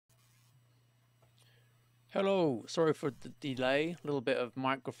Hello, sorry for the delay, a little bit of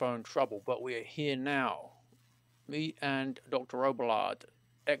microphone trouble, but we are here now. Me and Dr. Oberlard,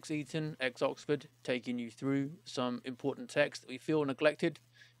 ex Eton, ex Oxford, taking you through some important texts that we feel neglected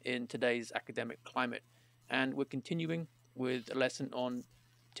in today's academic climate. And we're continuing with a lesson on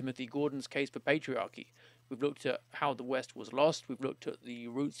Timothy Gordon's case for patriarchy. We've looked at how the West was lost, we've looked at the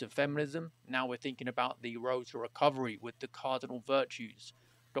roots of feminism. Now we're thinking about the road to recovery with the cardinal virtues.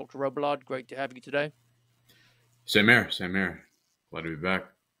 Dr. Oberlard, great to have you today. Same here, same here. Glad to be back.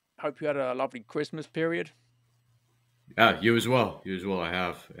 Hope you had a lovely Christmas period. Yeah, you as well. You as well. I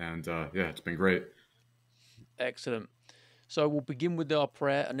have, and yeah, it's been great. Excellent. So we'll begin with our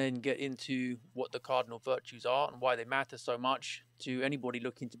prayer and then get into what the cardinal virtues are and why they matter so much to anybody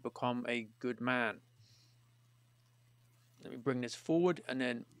looking to become a good man. Let me bring this forward and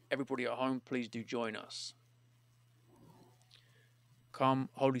then everybody at home, please do join us. Come,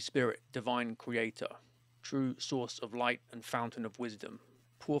 Holy Spirit, divine creator, true source of light and fountain of wisdom,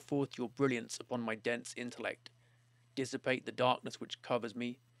 pour forth your brilliance upon my dense intellect. Dissipate the darkness which covers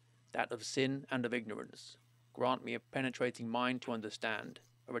me, that of sin and of ignorance. Grant me a penetrating mind to understand,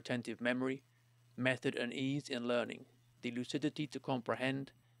 a retentive memory, method and ease in learning, the lucidity to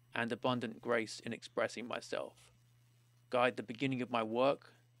comprehend, and abundant grace in expressing myself. Guide the beginning of my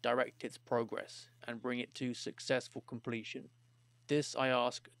work, direct its progress, and bring it to successful completion. This I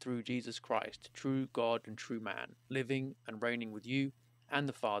ask through Jesus Christ, true God and true man, living and reigning with you and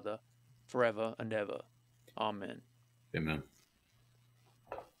the Father, forever and ever. Amen. Amen.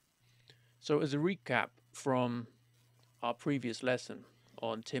 So, as a recap from our previous lesson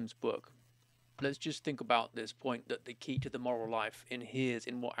on Tim's book, let's just think about this point that the key to the moral life inheres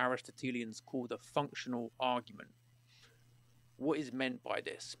in what Aristotelians call the functional argument. What is meant by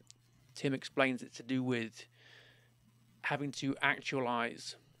this? Tim explains it's to do with having to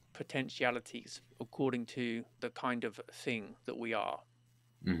actualize potentialities according to the kind of thing that we are.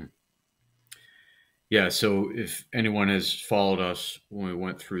 hmm Yeah. So, if anyone has followed us when we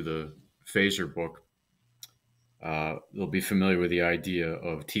went through the Phaser book, they'll be familiar with the idea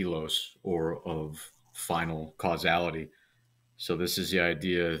of telos or of final causality. So, this is the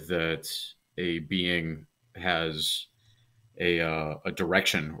idea that a being has a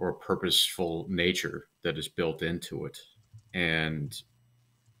direction or a purposeful nature that is built into it, and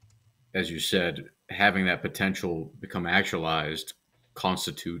as you said, having that potential become actualized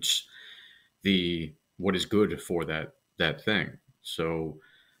constitutes the what is good for that thing. So,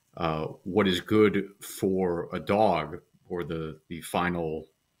 what is good for a dog or the final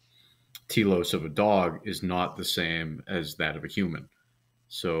telos of a dog is not the same as that of a human.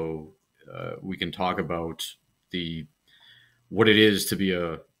 So, we can talk about the what it is to be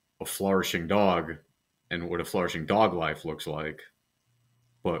a flourishing dog and what a flourishing dog life looks like,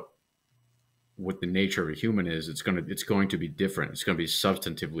 but what the nature of a human is, it's going to be different. It's going to be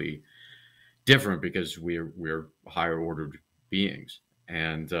substantively different because we're higher ordered beings,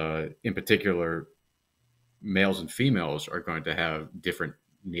 and in particular, males and females are going to have different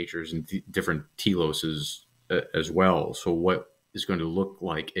natures and different teloses as well. So, what is going to look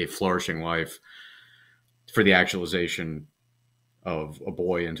like a flourishing life for the actualization of a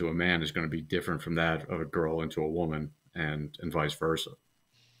boy into a man is going to be different from that of a girl into a woman, and vice versa.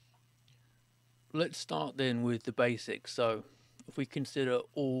 Let's start then with the basics. So, if we consider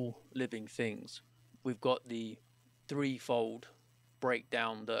all living things, we've got the threefold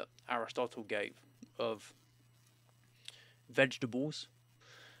breakdown that Aristotle gave of vegetables,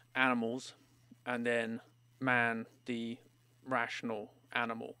 animals, and then man, the rational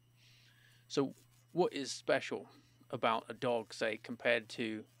animal. So, what is special about a dog, say, compared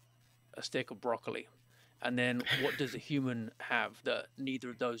to a stick of broccoli? And then, what does a human have that neither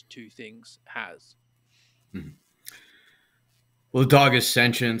of those two things has? Mhm. Well, the dog is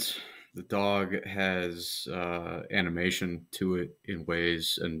sentient. The dog has animation to it in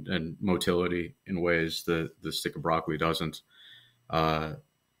ways, and motility in ways that the stick of broccoli doesn't. Uh,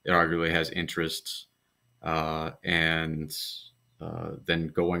 it arguably has interests, and then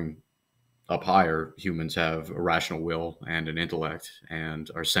going up higher, humans have a rational will and an intellect and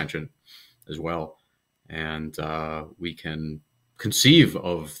are sentient as well. And we can conceive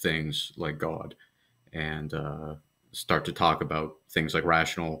of things like God and start to talk about things like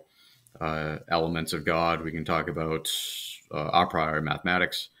rational elements of God. We can talk about a priori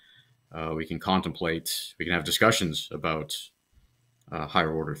mathematics. We can contemplate, we can have discussions about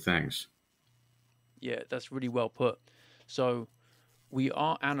higher order things. Yeah, that's really well put. So, we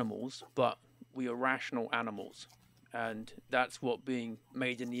are animals, but we are rational animals. And that's what being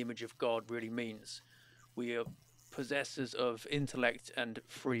made in the image of God really means. We are possessors of intellect and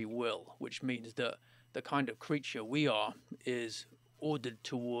free will, which means that the kind of creature we are is ordered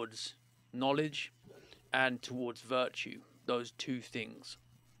towards knowledge and towards virtue, those two things.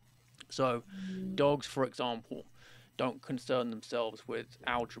 So, dogs, for example, don't concern themselves with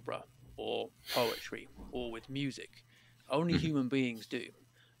algebra or poetry or with music. Only Mhm. human beings do.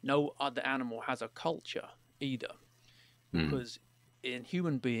 No other animal has a culture either, Mhm. because in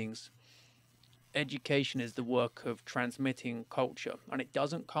human beings, education is the work of transmitting culture, and it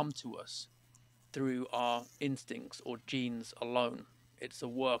doesn't come to us through our instincts or genes alone. It's a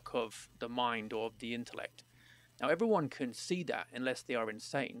work of the mind or of the intellect. Now, everyone can see that unless they are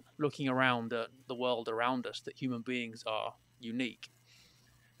insane, looking around at the world around us, that human beings are unique.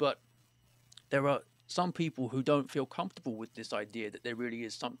 But there are some people who don't feel comfortable with this idea that there really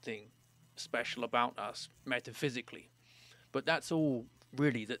is something special about us metaphysically. But that's all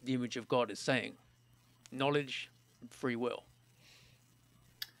really that the image of God is saying: knowledge, free will.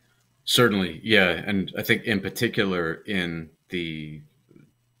 Certainly, yeah, and I think in particular in the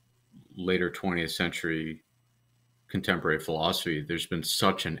later 20th century contemporary philosophy, there's been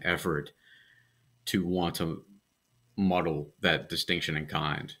such an effort to want to muddle that distinction in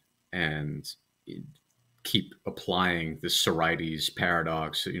kind and keep applying the Sorites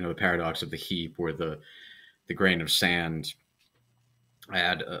paradox, the paradox of the heap, where the grain of sand, I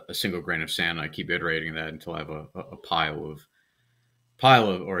add a single grain of sand, and I keep iterating that until I have a pile of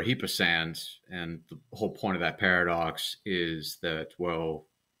or a heap of sand. And the whole point of that paradox is that, well,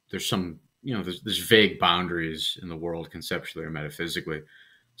 there's some, there's vague boundaries in the world conceptually or metaphysically.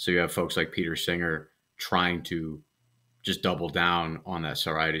 So you have folks like Peter Singer trying to just double down on that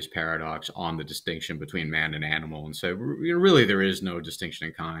Sorites paradox, on the distinction between man and animal, and say, really, there is no distinction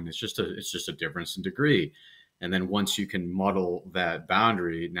in kind. It's just a difference in degree. And then once you can muddle that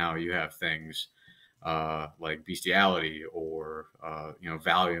boundary, now you have things like bestiality or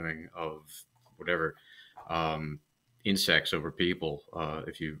valuing of whatever, um, insects over people,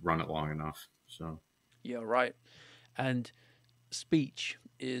 if you run it long enough. So Yeah, right. And speech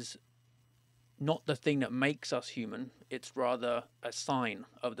is not the thing that makes us human, it's rather a sign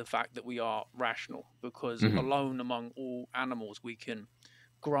of the fact that we are rational, because mhm. alone among all animals we can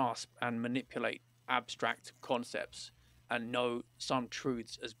grasp and manipulate abstract concepts and know some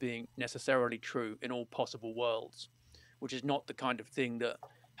truths as being necessarily true in all possible worlds, which is not the kind of thing that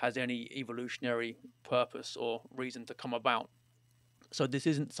has any evolutionary purpose or reason to come about. So this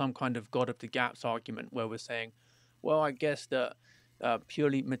isn't some kind of God of the gaps argument where we're saying, well, I guess that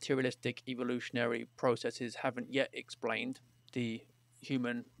purely materialistic evolutionary processes haven't yet explained the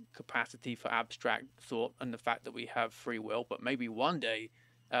human capacity for abstract thought and the fact that we have free will, but maybe one day,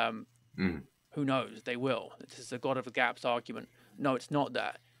 um, Mhm. who knows, they will. This is a God of the gaps argument. No, it's not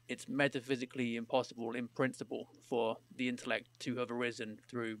that. It's metaphysically impossible in principle for the intellect to have arisen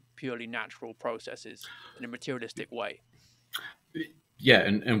through purely natural processes in a materialistic way. Yeah,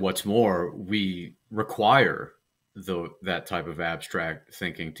 and what's more, we require that type of abstract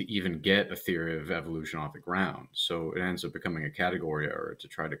thinking to even get a theory of evolution off the ground. So it ends up becoming a category error to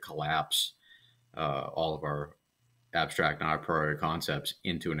try to collapse all of our abstract and a priori concepts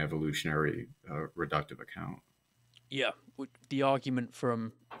into an evolutionary reductive account. Yeah, the argument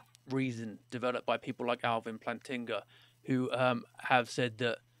from reason developed by people like Alvin Plantinga, who have said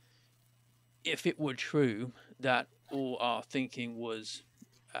that if it were true that all our thinking was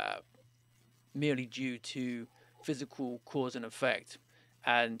uh, merely due to physical cause and effect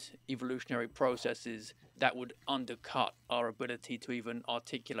and evolutionary processes, that would undercut our ability to even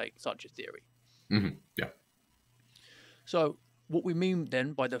articulate such a theory. Yeah. So, what we mean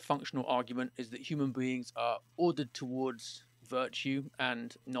then by the functional argument is that human beings are ordered towards virtue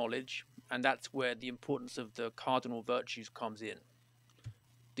and knowledge, and that's where the importance of the cardinal virtues comes in.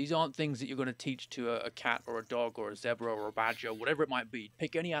 These aren't things that you're going to teach to a cat or a dog or a zebra or a badger, whatever it might be.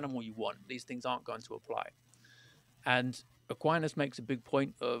 Pick any animal you want. These things aren't going to apply. And Aquinas makes a big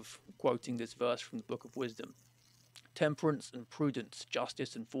point of quoting this verse from the Book of Wisdom: temperance and prudence,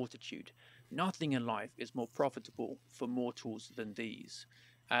 justice and fortitude. Nothing in life is more profitable for mortals than these.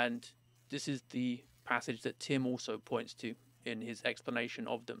 And this is the passage that Tim also points to in his explanation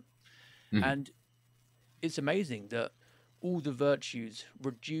of them. Mhm. And it's amazing that all the virtues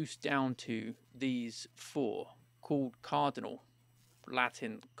reduce down to these four, called cardinal,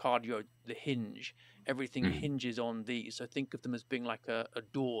 Latin cardio, the hinge. Everything Mhm. hinges on these. So think of them as being like a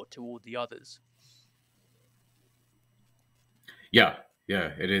door to all the others. Yeah,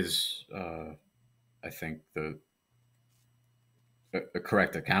 yeah, it is. I think the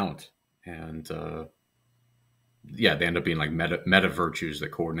correct account, and yeah, they end up being like meta virtues that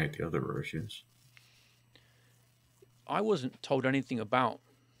coordinate the other virtues. I wasn't told anything about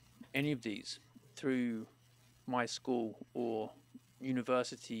any of these. through my school or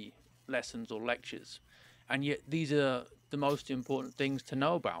university lessons or lectures. And yet, these are the most important things to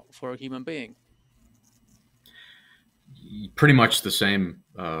know about for a human being. Pretty much the same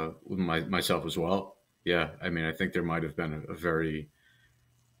with myself as well. Yeah, I mean, I think there might have been a very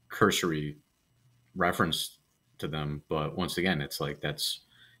cursory reference to them, but once again, it's like that's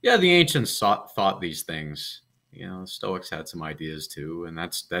yeah, the ancients thought these things. You know, Stoics had some ideas too, and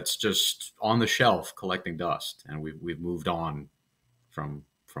that's just on the shelf collecting dust, and we've moved on from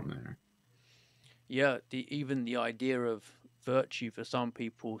there. Yeah, even the idea of virtue for some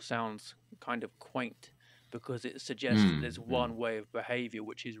people sounds kind of quaint because it suggests that there's Mm. one way of behavior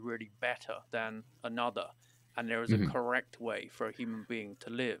which is really better than another, and there is a Hmm. correct way for a human being to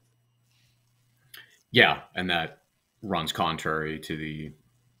live. Yeah, and that runs contrary to the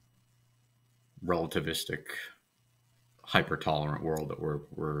relativistic, hyper tolerant world that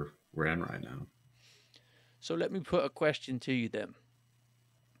we're in right now. So let me put a question to you then.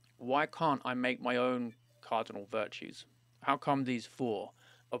 Why can't I make my own cardinal virtues? How come these four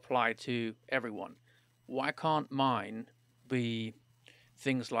apply to everyone? Why can't mine be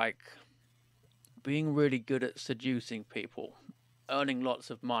things like being really good at seducing people, earning lots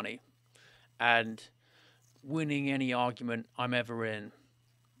of money, and winning any argument I'm ever in?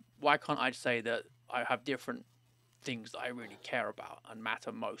 Why can't I say that I have different things that I really care about and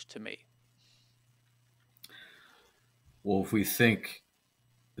matter most to me? Well, if we think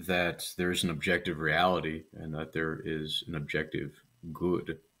that there's an objective reality and that there is an objective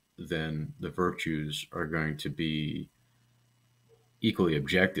good, then the virtues are going to be equally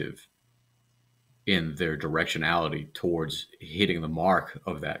objective in their directionality towards hitting the mark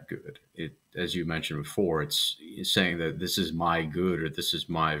of that good. It, as you mentioned before, it's saying that this is my good or this is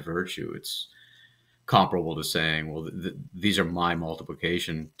my virtue. It's comparable to saying, well, these are my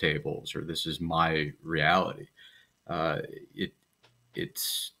multiplication tables or this is my reality. Uh, it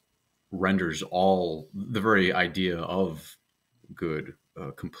it's renders all the very idea of good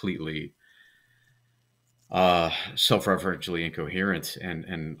completely self-referentially incoherent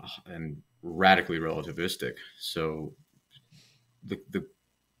and radically relativistic. So the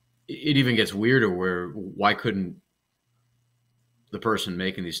it even gets weirder where why couldn't the person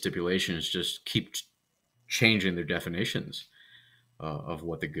making these stipulations just keep changing their definitions of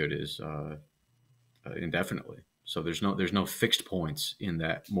what the good is indefinitely? So there's no fixed points in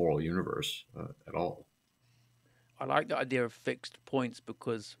that moral universe at all. I like the idea of fixed points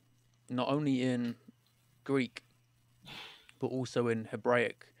because not only in Greek, but also in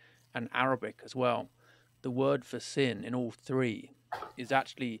Hebraic and Arabic as well, the word for sin in all three is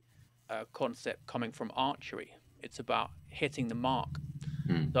actually a concept coming from archery. It's about hitting the mark.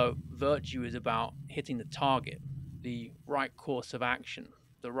 Hmm. So, virtue is about hitting the target, the right course of action,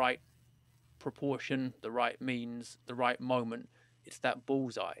 the right proportion, the right means, the right moment. It's that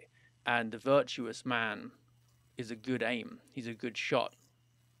bullseye. And the virtuous man is a good aim, he's a good shot.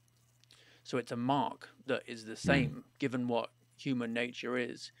 So it's a mark that is the Hmm. same given what human nature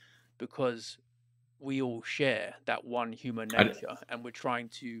is, because we all share that one human I, nature and we're trying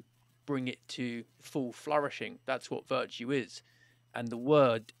to bring it to full flourishing. That's what virtue is. And the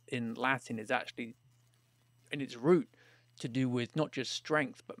word in Latin is actually, in its root, to do with not just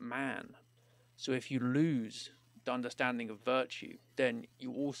strength, but man. So if you lose the understanding of virtue, then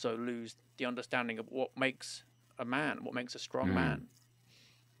you also lose the understanding of what makes a man, what makes a strong hmm. man.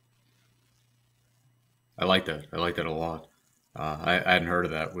 I like that. I like that a lot. I hadn't heard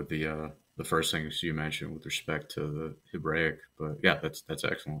of that with the first things you mentioned with respect to the Hebraic, but yeah, that's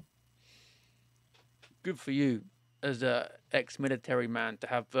excellent. Good for you as a ex-military man to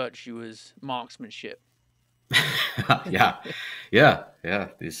have virtue as marksmanship. Yeah, yeah.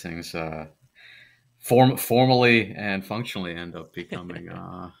 These things formally and functionally end up becoming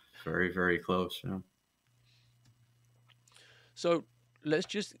very close. Yeah. So let's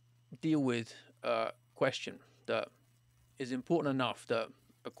just deal with a question that is important enough that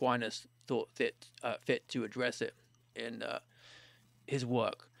Aquinas thought fit to address it in his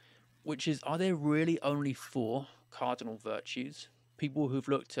work, which is: are there really only four cardinal virtues? People who've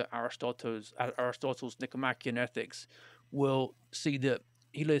looked at Aristotle's Nicomachean Ethics will see that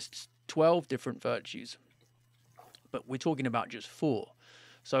he lists 12 different virtues, but we're talking about just four.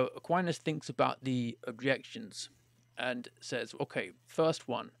 So Aquinas thinks about the objections and says, okay, first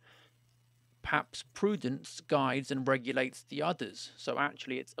one, perhaps prudence guides and regulates the others. So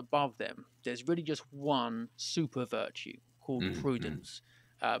actually, it's above them. There's really just one super virtue called Mm-hmm. prudence.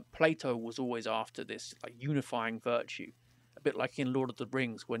 Plato was always after this like unifying virtue, a bit like in Lord of the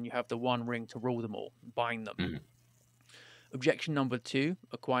Rings when you have the one ring to rule them all, bind them. Mm-hmm. Objection number 2,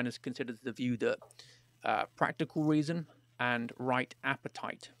 Aquinas considers the view that practical reason and right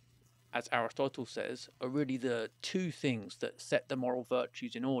appetite, as Aristotle says, are really the two things that set the moral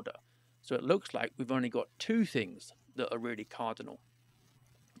virtues in order. So it looks like we've only got two things that are really cardinal.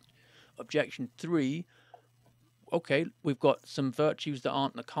 Objection 3, okay, we've got some virtues that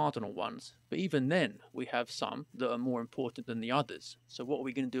aren't the cardinal ones, but even then we have some that are more important than the others. So what are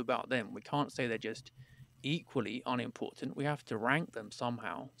we going to do about them? We can't say they're just equally unimportant. We have to rank them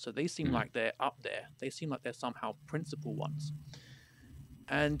somehow. So they seem like they're up there. They seem like they're somehow principal ones.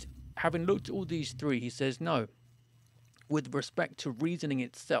 And having looked at all these three, he says, no, with respect to reasoning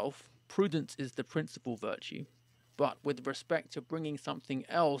itself, prudence is the principal virtue. But with respect to bringing something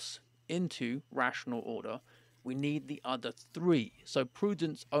else into rational order, we need the other three. So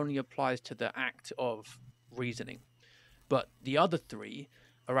prudence only applies to the act of reasoning. But the other three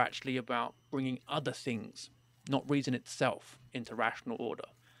are actually about bringing other things, not reason itself, into rational order.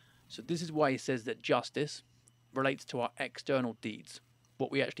 So this is why he says that justice relates to our external deeds,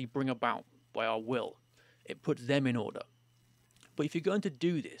 what we actually bring about by our will. It puts them in order. But if you're going to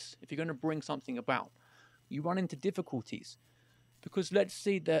do this, if you're going to bring something about, you run into difficulties. Because let's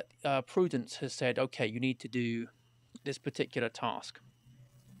see that prudence has said, okay, you need to do this particular task.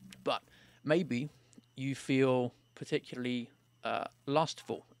 But maybe you feel particularly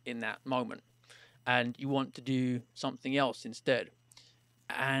lustful in that moment and you want to do something else instead.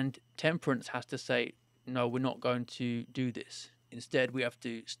 And temperance has to say, no, we're not going to do this. Instead, we have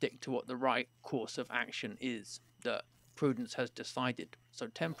to stick to what the right course of action is that prudence has decided. So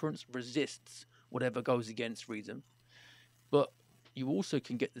temperance resists whatever goes against reason. But you also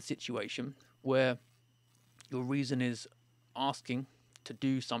can get the situation where your reason is asking to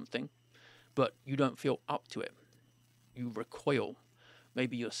do something, but you don't feel up to it. You recoil.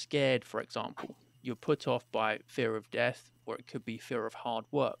 Maybe you're scared, for example. You're put off by fear of death, or it could be fear of hard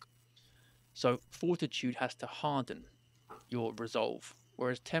work. So fortitude has to harden your resolve,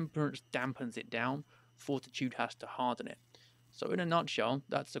 whereas temperance dampens it down, fortitude has to harden it. So in a nutshell,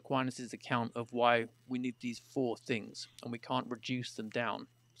 that's Aquinas' account of why we need these four things, and we can't reduce them down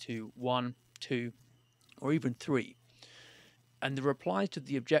to 1, 2, or even 3. And the replies to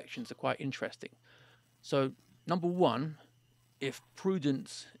the objections are quite interesting. So number 1, if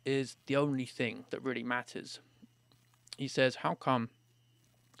prudence is the only thing that really matters, he says, how come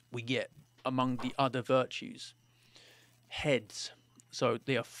we get among the other virtues heads? So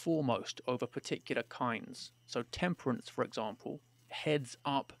they are foremost over particular kinds. So temperance, for example, heads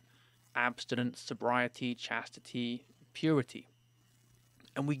up abstinence, sobriety, chastity, purity.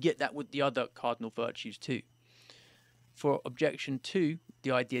 And we get that with the other cardinal virtues too. For objection 2,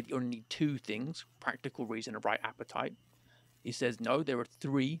 the idea that you only need two things, practical reason and right appetite, he says, no, there are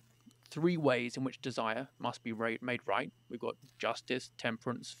three ways in which desire must be made right. We've got justice,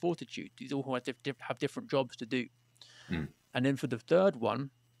 temperance, fortitude. These all have different jobs to do. And then for the third one,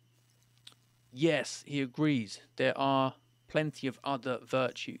 yes, he agrees. There are plenty of other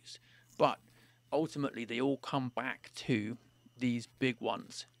virtues, but ultimately they all come back to these big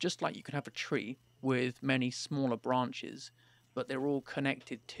ones. Just like you can have a tree with many smaller branches, but they're all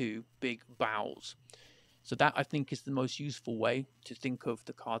connected to big boughs. So that, I think, is the most useful way to think of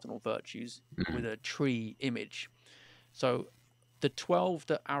the cardinal virtues with a tree image. So the 12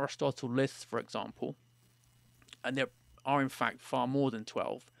 that Aristotle lists, for example, and there are in fact far more than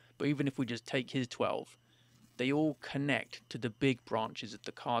 12, but even if we just take his 12, they all connect to the big branches of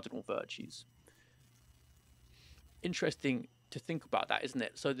the cardinal virtues. Interesting to think about that, isn't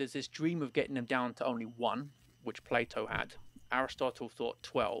it? So there's this dream of getting them down to only 1, which Plato had. Aristotle thought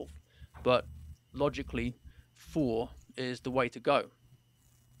 12, but logically 4 is the way to go.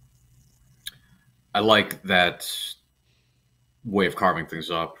 I like that way of carving things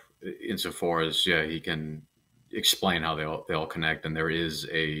up insofar as, yeah, he can explain how they all connect, and there is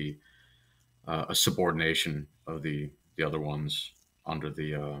a subordination of the other ones under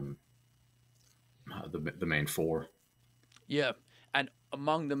the main 4. Yeah, and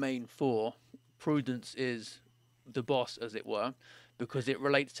among the main 4, prudence is the boss, as it were, because it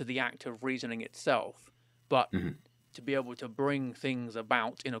relates to the act of reasoning itself. But to be able to bring things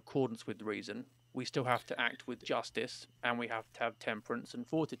about in accordance with reason, we still have to act with justice, and we have to have temperance and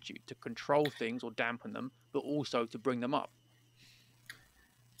fortitude to control things or dampen them, but also to bring them up.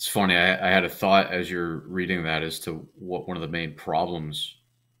 It's funny. I had a thought as you're reading that as to what one of the main problems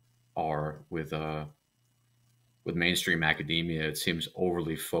are with mainstream academia. It seems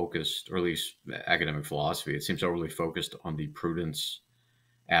overly focused, or at least academic philosophy, it seems overly focused on the prudence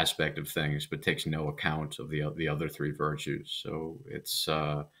aspect of things, but takes no account of the other 3 virtues. So it's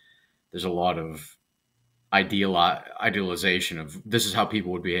there's a lot of idealization of this is how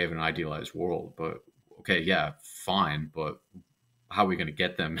people would behave in an idealized world. But okay, yeah, fine, but how are we going to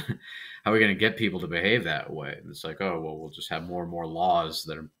get them? How are we going to get people to behave that way? And it's like, oh, well, we'll just have more and more laws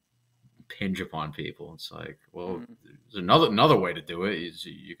that impinge upon people. It's like, well, Mm. there's another way to do it. Is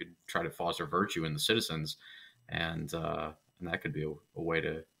you could try to foster virtue in the citizens, and that could be a way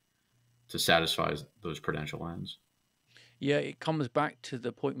to satisfy those prudential ends. Yeah, it comes back to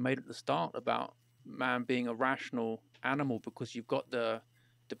the point made at the start about man being a rational animal because you've got the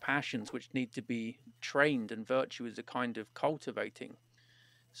passions which need to be trained, and virtue is a kind of cultivating.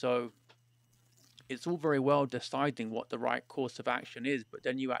 So it's all very well deciding what the right course of action is, but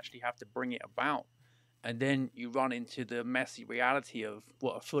then you actually have to bring it about. And then you run into the messy reality of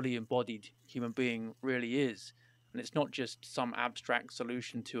what a fully embodied human being really is. And it's not just some abstract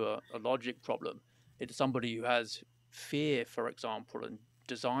solution to a logic problem, it's somebody who has fear, for example, and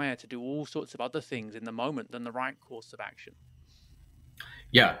desire to do all sorts of other things in the moment than the right course of action.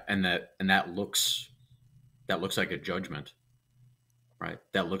 Yeah, and that looks like a judgment, right?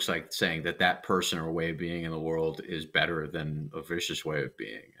 That looks like saying that that person or way of being in the world is better than a vicious way of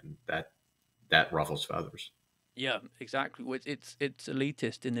being, and that ruffles feathers. Yeah, exactly. It's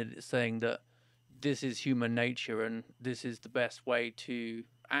elitist in that it's saying that this is human nature and this is the best way to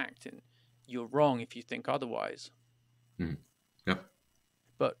act, and you're wrong if you think otherwise. Mm. Yeah.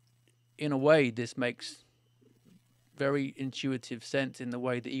 But in a way, this makes very intuitive sense in the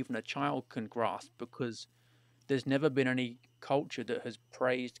way that even a child can grasp, because there's never been any culture that has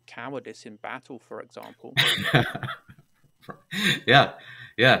praised cowardice in battle, for example. Yeah,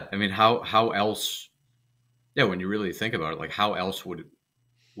 yeah. I mean, how else? Yeah, when you really think about it, like how else would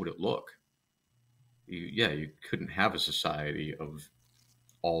it look? You couldn't have a society of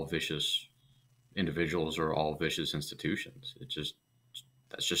all vicious individuals or all vicious institutions.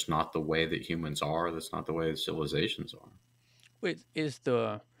 That's just not the way that humans are. That's not the way that civilizations are. It's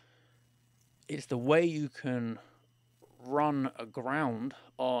the way you can run aground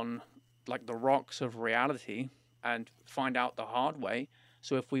on like the rocks of reality and find out the hard way.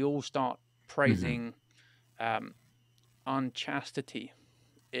 So if we all start Hmm. praising um, unchastity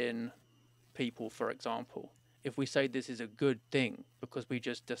in people, for example, if we say this is a good thing because we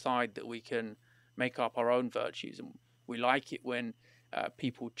just decide that we can make up our own virtues, and we like it when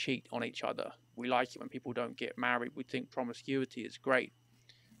people cheat on each other, we like it when people don't get married, we think promiscuity is great.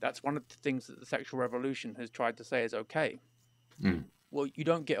 That's one of the things that the sexual revolution has tried to say is okay. Mm. Well, you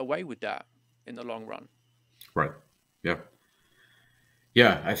don't get away with that in the long run. Right. Yeah.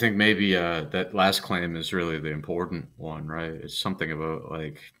 Yeah. I think maybe that last claim is really the important one, right? It's something about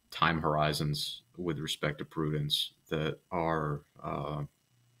like time horizons with respect to prudence that are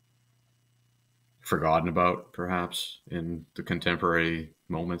forgotten about, perhaps, in the contemporary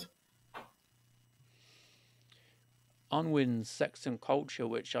moment. Unwin's Sex and Culture,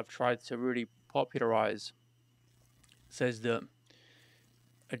 which I've tried to really popularize, says that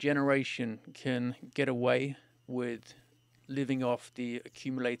a generation can get away with living off the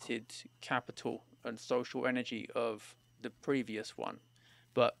accumulated capital and social energy of the previous one,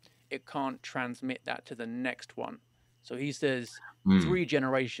 but it can't transmit that to the next one. So he says Mm. 3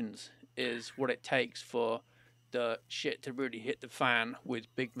 generations is what it takes for the shit to really hit the fan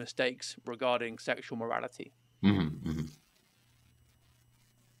with big mistakes regarding sexual morality. Hmm. Hmm.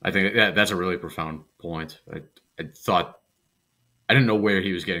 I think that's a really profound point. I thought I didn't know where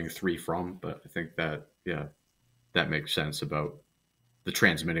he was getting three from, but I think that yeah, that makes sense about the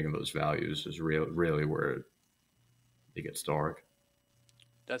transmitting of those values is really where it gets dark.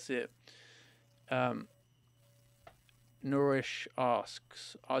 That's it. Um, Nourish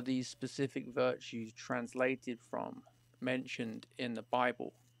asks, are these specific virtues translated from, mentioned in the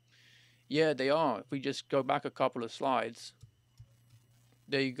Bible? Yeah, they are. If we just go back a couple of slides,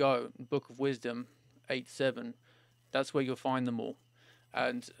 there you go. Book of Wisdom 8:7. That's where you'll find them all.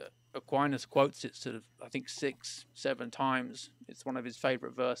 And Aquinas quotes it sort of, I think, 6, 7 times. It's one of his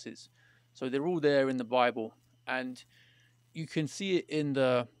favorite verses. So they're all there in the Bible. And you can see it in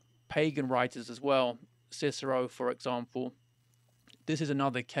the pagan writers as well. Cicero, for example. This is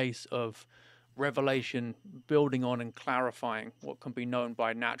another case of revelation building on and clarifying what can be known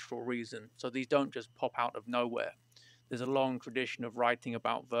by natural reason. So these don't just pop out of nowhere. There's a long tradition of writing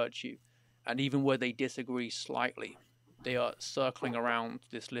about virtue, and even where they disagree slightly, they are circling around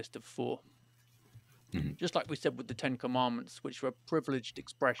this list of four. Mhm. Just like we said with the Ten Commandments, which are a privileged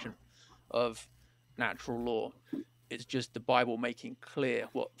expression of natural law. It's just the Bible making clear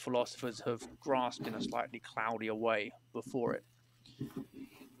what philosophers have grasped in a slightly cloudier way before it.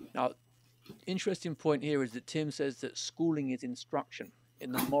 Now, interesting point here is that Tim says that schooling is instruction.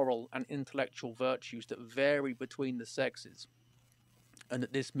 in the moral and intellectual virtues that vary between the sexes, and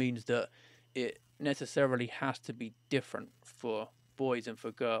that this means that it necessarily has to be different for boys and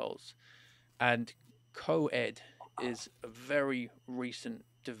for girls. And co ed is a very recent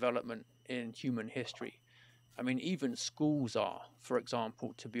development in human history. I mean, even schools are, for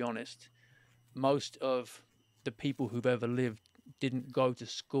example, to be honest, most of the people who've ever lived didn't go to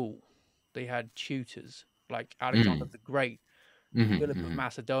school. They had tutors, like Alexander Mm. the Great. Hmm. Philip of Hmm.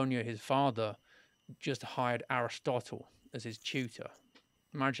 Macedonia, his father, just hired Aristotle as his tutor.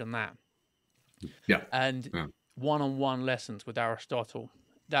 Imagine that. Yeah. And Yeah. one on one lessons with Aristotle.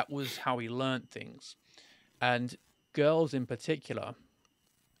 That was how he learned things. And girls in particular,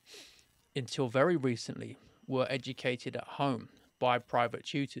 until very recently, were educated at home by private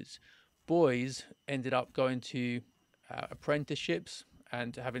tutors. Boys ended up going to apprenticeships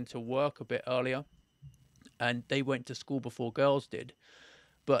and having to work a bit earlier, and they went to school before girls did.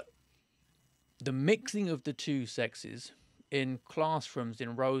 But the mixing of the two sexes in classrooms,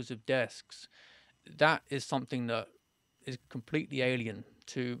 in rows of desks, that is something that is completely alien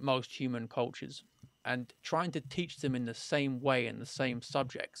to most human cultures. And trying to teach them in the same way in the same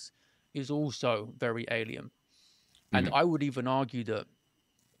subjects is also very alien. And Hmm. I would even argue that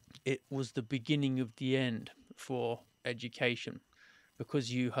it was the beginning of the end for education,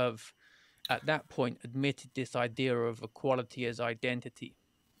 because you have, at that point, admitted this idea of equality as identity.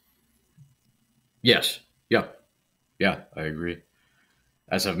 Yes. Yeah. Yeah. I agree.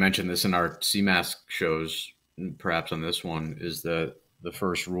 As I've mentioned this in our CMAS shows, perhaps on this one, is that the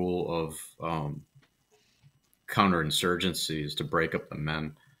first rule of counterinsurgency is to break up the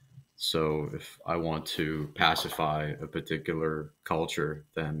men. So if I want to pacify a particular culture,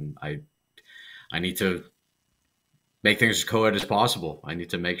 then I need to make things as co-ed as possible. I need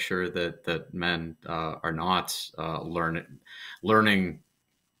to make sure that men are not learning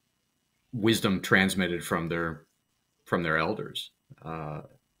wisdom transmitted from their elders.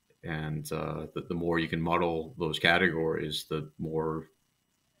 And the more you can muddle those categories, the more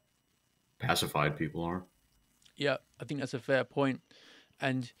pacified people are. Yeah, I think that's a fair point.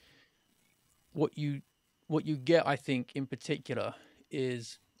 And what you what you get, I think, in particular,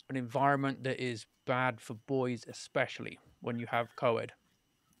 is an environment that is bad for boys, especially when you have co-ed,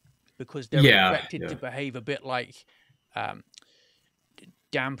 because they're Yeah, expected to yeah. behave a bit like um,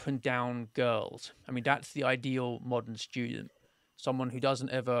 dampen down girls. I mean, that's the ideal modern student. Someone who doesn't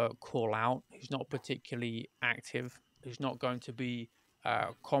ever call out, who's not particularly active, who's not going to be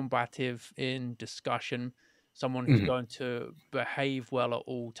combative in discussion, someone who's Mhm. going to behave well at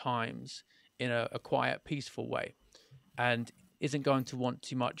all times in a quiet, peaceful way, and isn't going to want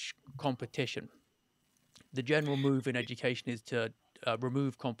too much competition. The general move in education is to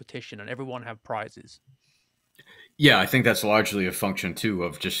remove competition and everyone have prizes. Yeah, I think that's largely a function too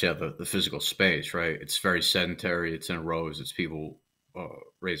of just the physical space, right? It's very sedentary. It's in rows. It's people uh,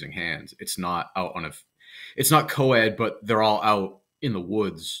 raising hands. It's not out on a. It's not co-ed, but they're all out in the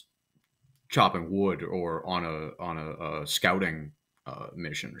woods chopping wood or on a scouting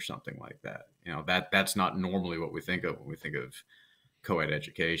mission or something like that. You know that's not normally what we think of when we think of co-ed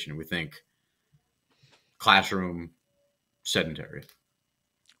education. We think classroom sedentary.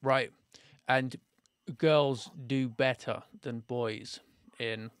 Right. And girls do better than boys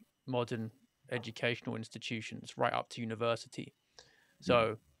in modern educational institutions, right up to university. Mhm.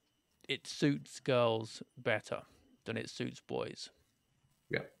 So it suits girls better than it suits boys.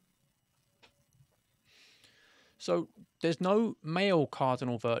 Yeah. So there's no male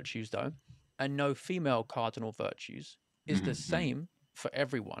cardinal virtues, though, and no female cardinal virtues. Is the Hmm. Hmm. same for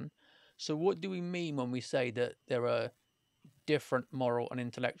everyone. So, what do we mean when we say that there are different moral and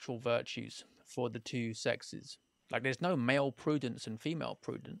intellectual virtues for the two sexes? Like, there's no male prudence and female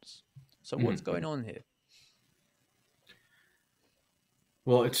prudence. So, what's going Hmm. on here?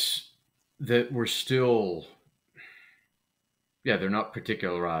 Well, it's that we're still, yeah, they're not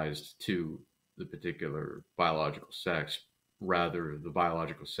particularized to the particular biological sex. Rather, the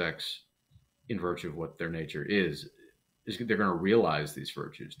biological sex, in virtue of what their nature is they're going to realize these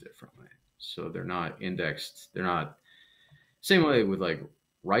virtues differently. So they're not indexed. They're not same way with like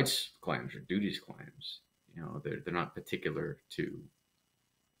rights claims or duties claims. You know, they're not particular to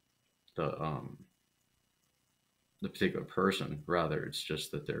the the particular person. Rather, it's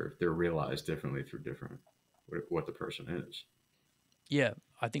just that they're realized differently through different what the person is. Yeah,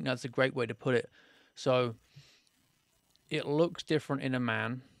 I think that's a great way to put it. So, it looks different in a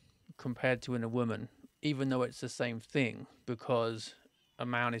man compared to in a woman, even though it's the same thing, because a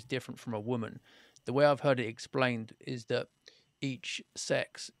man is different from a woman. The way I've heard it explained is that each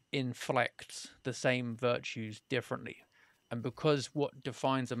sex inflects the same virtues differently. And because what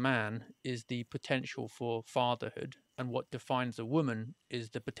defines a man is the potential for fatherhood, and what defines a woman is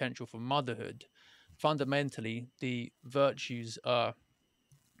the potential for motherhood, fundamentally, the virtues are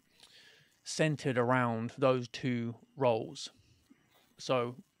centered around those two roles.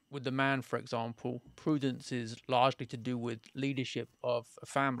 So, with the man, for example, prudence is largely to do with leadership of a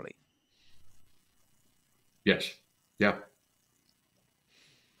family. Yes. Yeah.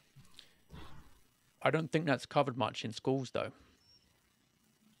 I don't think that's covered much in schools, though.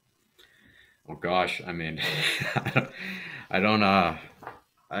 Oh gosh, I mean, I don't. I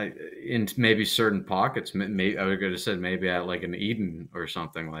in maybe certain pockets. Maybe I would have said maybe at like an Eden or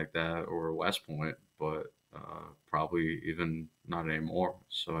something like that, or West Point, but probably even not anymore.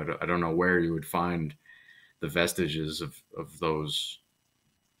 So I don't know where you would find the vestiges of those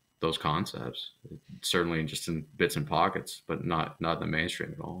concepts. Certainly just in bits and pockets, but not in the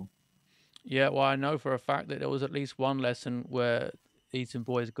mainstream at all. Yeah, well, I know for a fact that there was at least one lesson where Eton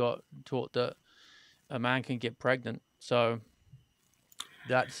boys got taught that a man can get pregnant. So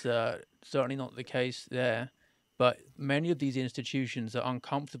that's certainly not the case there. But many of these institutions are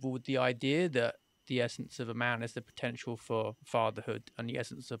uncomfortable with the idea that the essence of a man is the potential for fatherhood and the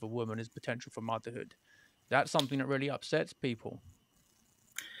essence of a woman is potential for motherhood. That's something that really upsets people.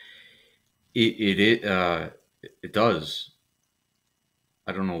 It does.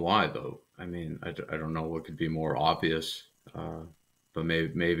 I don't know why though. I mean, I don't know what could be more obvious. But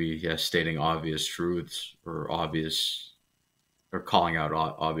maybe yes, stating obvious truths or obvious or calling out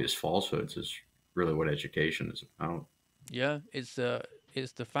obvious falsehoods is really what education is about. Yeah, it's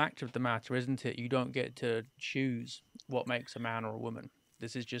the fact of the matter, isn't it? You don't get to choose what makes a man or a woman.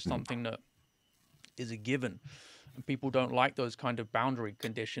 This is just Mm. something that is a given, and people don't like those kind of boundary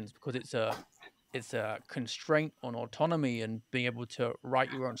conditions because it's a constraint on autonomy and being able to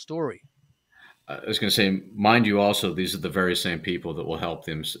write your own story. I was going to say, mind you, also these are the very same people that will help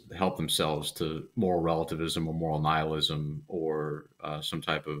themselves to moral relativism or moral nihilism or some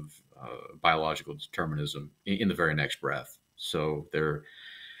type of biological determinism in the very next breath. So they're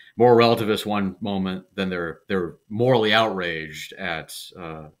moral relativists one moment, then they're morally outraged at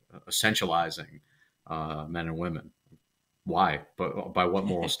essentializing men and women. Why? But by what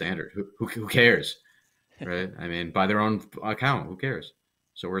moral standard? Who cares? Right? I mean, by their own account, who cares?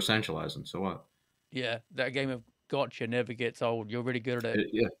 So we're essentializing. So what? Yeah, that game of gotcha never gets old. You're really good at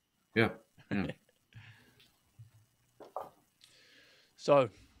Yeah, yeah, yeah. it. So,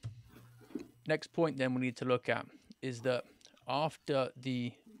 next point then we need to look at is that after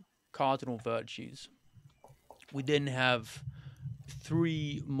the cardinal virtues, we then have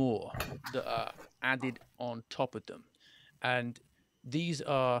three more that are added on top of them. And these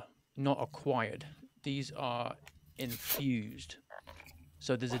are not acquired, these are infused.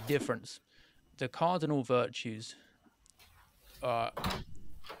 So there's a difference. The cardinal virtues are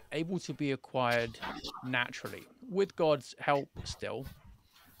able to be acquired naturally, with God's help still,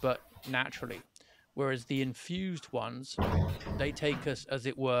 but naturally. Whereas the infused ones, they take us, as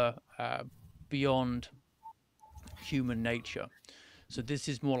it were, beyond human nature. So this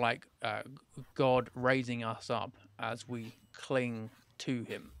is more like God raising us up as we cling to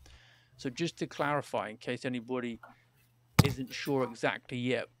Him. So just to clarify, in case anybody isn't sure exactly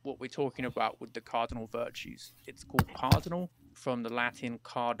yet what we're talking about with the cardinal virtues, it's called cardinal from the Latin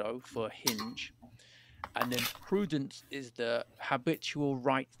cardo for hinge, and then prudence is the habitual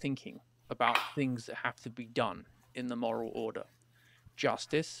right thinking about things that have to be done in the moral order.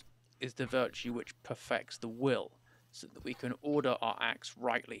 Justice is the virtue which perfects the will so that we can order our acts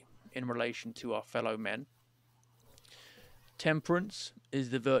rightly in relation to our fellow men. Temperance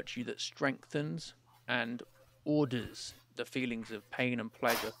is the virtue that strengthens and orders the feelings of pain and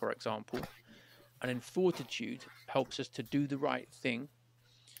pleasure, for example. And then fortitude helps us to do the right thing,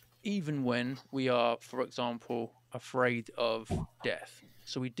 even when we are, for example, afraid of death.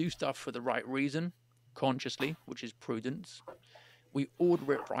 So we do stuff for the right reason, consciously, which is prudence. We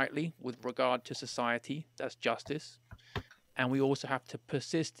order it rightly with regard to society, that's justice. And we also have to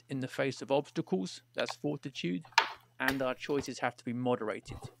persist in the face of obstacles, that's fortitude. And our choices have to be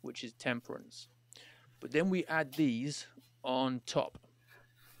moderated, which is temperance. But then we add these on top: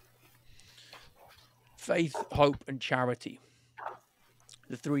 faith, hope, and charity,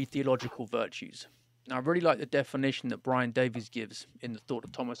 the three theological virtues. Now, I really like the definition that Brian Davies gives in the Thought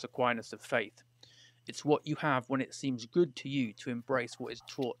of Thomas Aquinas of faith. It's what you have when it seems good to you to embrace what is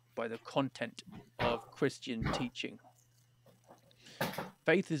taught by the content of Christian teaching.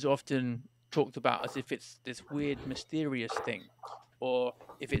 Faith is often talked about as if it's this weird, mysterious thing, or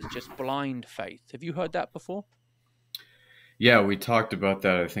if it's just blind faith. Have you heard that before? Yeah, we talked about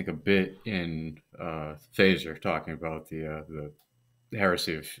that, I think, a bit in Phaser, talking about the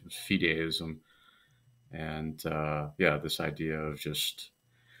heresy of fideism, and yeah, this idea of just,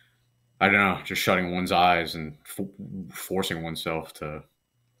 I don't know, just shutting one's eyes and forcing oneself to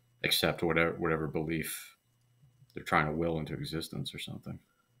accept whatever belief they're trying to will into existence or something.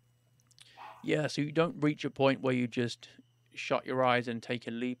 Yeah, so you don't reach a point where you just shut your eyes and take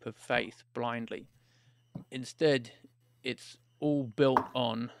a leap of faith blindly. Instead, it's all built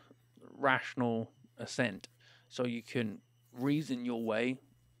on rational assent. So you can reason your way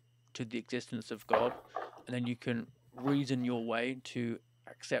to the existence of God, and then you can reason your way to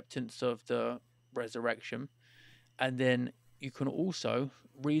acceptance of the resurrection, and then you can also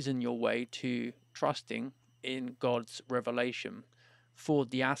reason your way to trusting in God's revelation for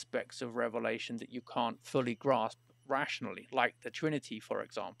the aspects of revelation that you can't fully grasp rationally, like the Trinity, for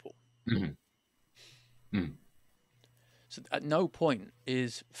example. Mm-hmm. Mm-hmm. So at no point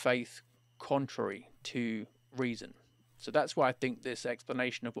is faith contrary to reason. So that's why I think this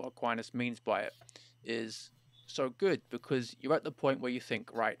explanation of what Aquinas means by it is so good, because you're at the point where you think,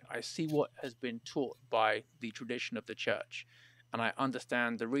 right, I see what has been taught by the tradition of the church, and I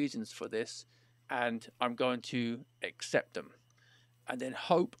understand the reasons for this, and I'm going to accept them. And then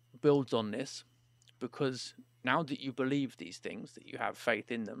hope builds on this, because now that you believe these things, that you have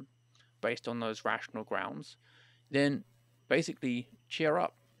faith in them based on those rational grounds, then basically cheer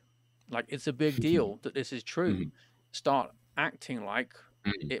up. Like, it's a big deal that this is true. Mm-hmm. Start acting like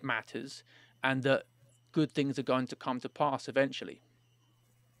Mm-hmm. it matters and that good things are going to come to pass eventually.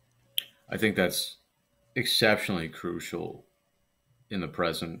 I think that's exceptionally crucial in the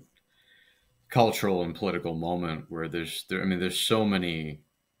present cultural and political moment where I mean, there's so many.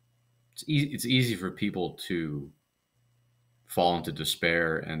 It's easy for people to fall into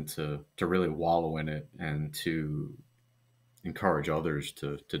despair and to really wallow in it and to encourage others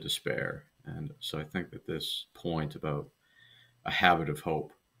to despair. And so I think that this point about a habit of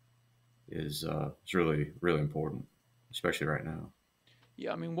hope is really important, especially right now.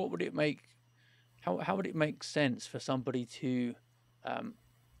 Yeah, I mean, what would it make? How would it make sense for somebody to um,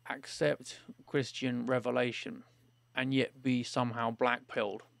 accept Christian revelation and yet be somehow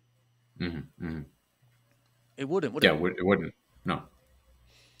blackpilled? Mm-hmm, mm-hmm. It wouldn't, would Yeah, it? it wouldn't. No.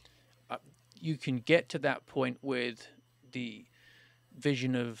 Uh, you can get to that point with the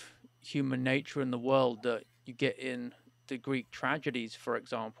vision of human nature in the world that you get in the Greek tragedies, for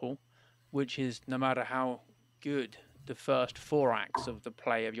example, which is no matter how good the first four acts of the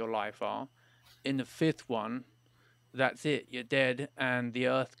play of your life are, in the fifth one, that's it. You're dead, and the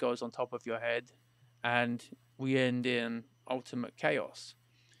earth goes on top of your head, and we end in ultimate chaos.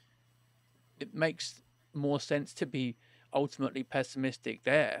 It makes more sense to be ultimately pessimistic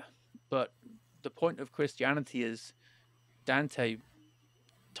there, but the point of Christianity is Dante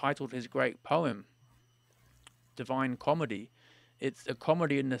titled his great poem Divine Comedy. It's a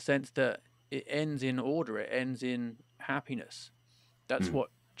comedy in the sense that it ends in order, it ends in happiness. That's Mm. what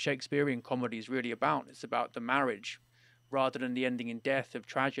Shakespearean comedy is really about. It's about the marriage rather than the ending in death of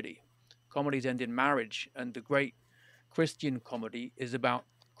tragedy. Comedies end in marriage, and the great Christian comedy is about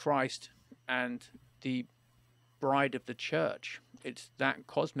Christ and the bride of the church. It's that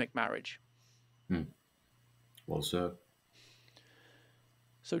cosmic marriage. Mm. Well said.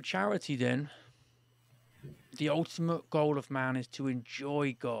 So, charity then, the ultimate goal of man is to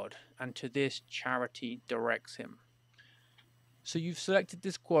enjoy God, and to this charity directs him. So, you've selected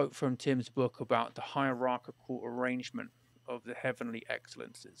this quote from Tim's book about the hierarchical arrangement of the heavenly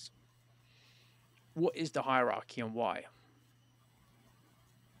excellences. What is the hierarchy and why?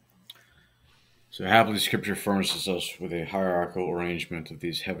 So happily Scripture furnishes us with a hierarchical arrangement of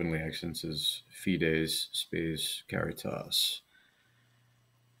these heavenly excellences: fides, spes, caritas.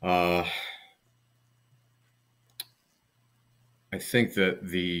 Uh, I think that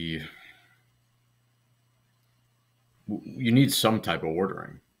you need some type of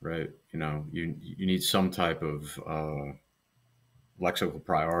ordering, right? You know, you need some type of lexical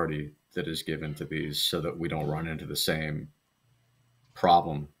priority that is given to these, so that we don't run into the same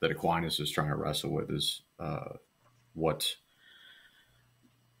problem that Aquinas is trying to wrestle with: is what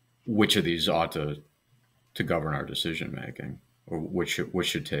which of these ought to govern our decision making, or which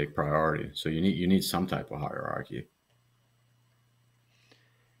should take priority. So you need some type of hierarchy.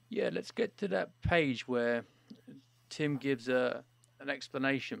 Yeah, let's get to that page where Tim gives an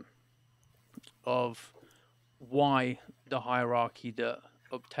explanation of why the hierarchy that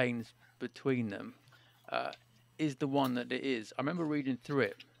obtains between them uh, is the one that it is. I remember reading through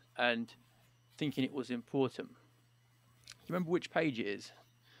it and thinking it was important. Do you remember which page it is?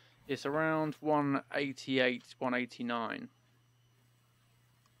 It's around 188, 189.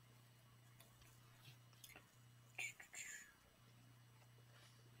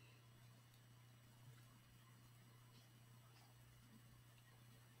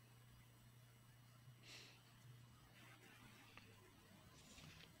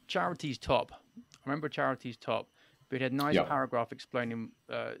 Charity's top. I remember Charity's top, but it had a nice Yeah. paragraph explaining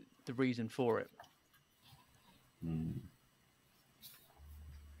the reason for it.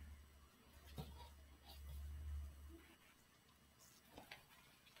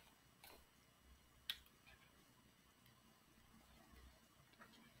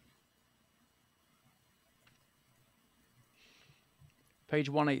 Page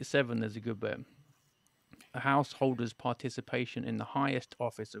 187, there's a good bit. A householder's participation in the highest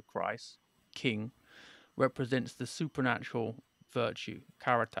office of Christ, King, represents the supernatural virtue,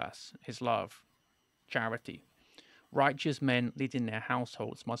 caritas, his love, charity. Righteous men leading their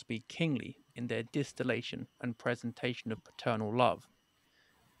households must be kingly in their distillation and presentation of paternal love.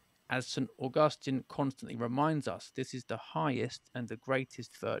 As St. Augustine constantly reminds us, this is the highest and the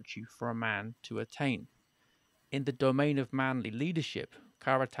greatest virtue for a man to attain. In the domain of manly leadership,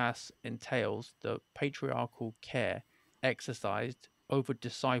 caritas entails the patriarchal care exercised over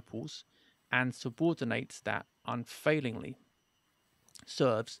disciples and subordinates that unfailingly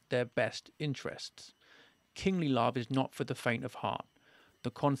serves their best interests. Kingly love is not for the faint of heart.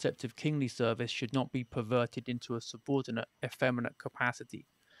 The concept of kingly service should not be perverted into a subordinate, effeminate capacity.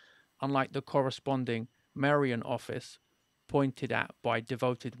 Unlike the corresponding Marian office pointed at by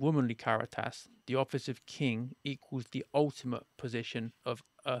devoted womanly caritas, the office of king equals the ultimate position of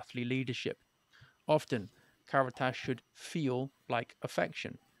earthly leadership. Often, caritas should feel like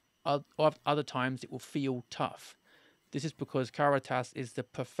affection. Other times, it will feel tough. This is because caritas is the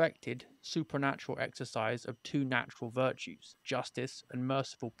perfected supernatural exercise of two natural virtues, justice and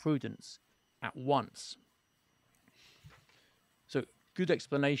merciful prudence, at once. So, good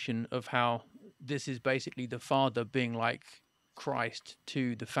explanation of how this is basically the father being like Christ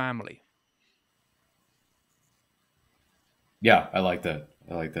to the family. Yeah, I like that.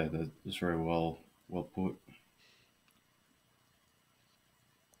 I like that. That's very well put.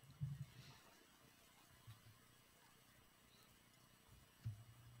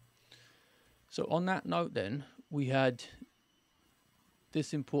 So on that note then, we had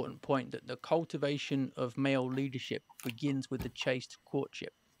this important point that the cultivation of male leadership begins with the chaste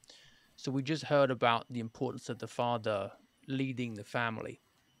courtship. So we just heard about the importance of the father leading the family.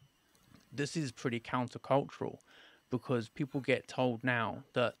 This is pretty countercultural because people get told now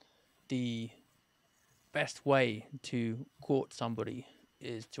that the best way to court somebody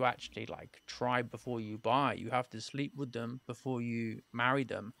is to actually like try before you buy. You have to sleep with them before you marry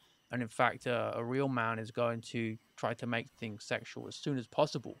them. And in fact, a real man is going to try to make things sexual as soon as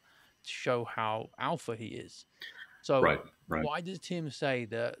possible to show how alpha he is. So Right. why does Tim say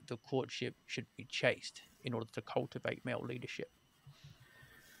that the courtship should be chaste in order to cultivate male leadership?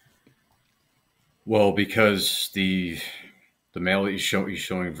 Well, because the male he's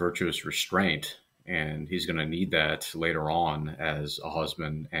showing virtuous restraint, and he's going to need that later on as a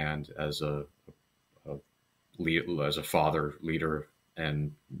husband and as a as a father, leader,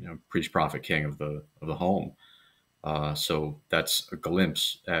 and priest, prophet, king of the home. So that's a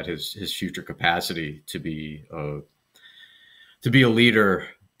glimpse at his future capacity to be a leader,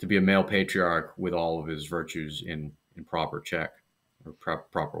 to be a male patriarch with all of his virtues in proper check or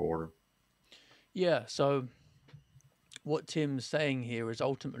proper order. Yeah, so what Tim's saying here is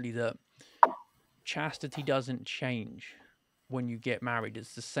ultimately that chastity doesn't change when you get married.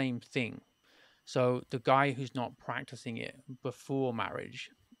 It's the same thing. So the guy who's not practicing it before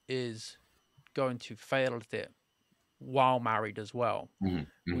marriage is going to fail at it while married as well,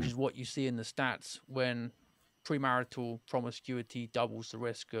 which is what you see in the stats when premarital promiscuity doubles the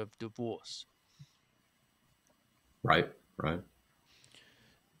risk of divorce. Right, right.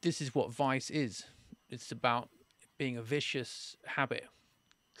 This is what vice is. It's about being a vicious habit.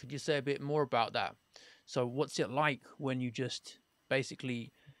 Could you say a bit more about that? So what's it like when you just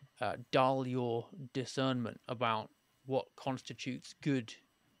basically dull your discernment about what constitutes good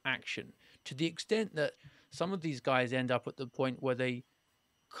action, to the extent that some of these guys end up at the point where they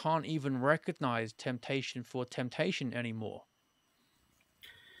can't even recognize temptation for temptation anymore?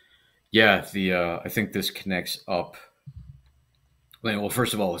 Yeah, the I think this connects up. Well,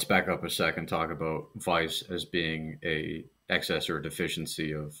 first of all, let's back up a second. Talk about vice as being a excess or a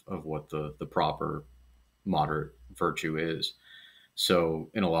deficiency of what the proper moderate virtue is. So,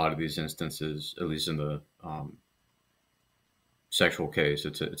 in a lot of these instances, at least in the sexual case,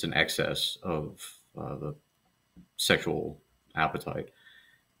 it's an excess of the sexual appetite,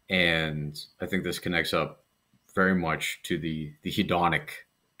 and I think this connects up very much to the hedonic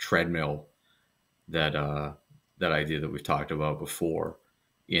treadmill that that idea that we've talked about before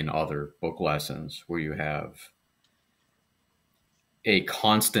in other book lessons, where you have a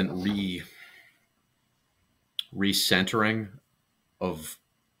constant recentering of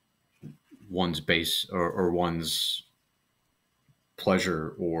one's base or one's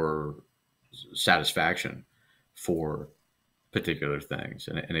pleasure or satisfaction for particular things,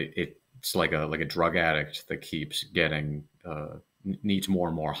 and it's like a drug addict that keeps getting needs more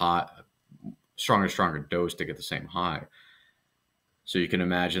and more high, stronger and stronger dose to get the same high. So you can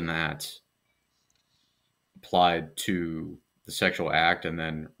imagine that applied to the sexual act and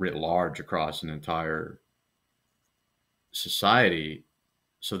then writ large across an entire society.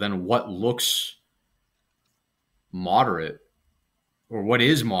 So then what looks moderate or what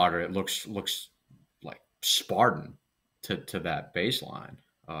is moderate looks like Spartan to that baseline,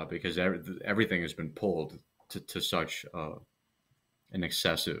 because everything has been pulled to such an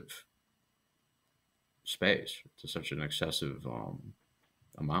excessive space, to such an excessive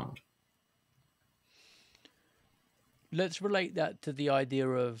amount. Let's relate that to the idea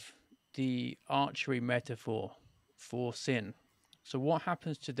of the archery metaphor for sin. So, what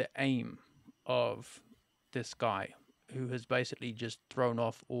happens to the aim of this guy who has basically just thrown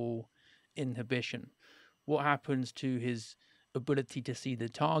off all inhibition? What happens to his ability to see the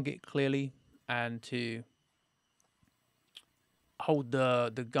target clearly and to hold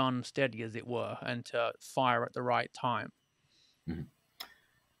the gun steady, as it were, and to fire at the right time? Mm-hmm.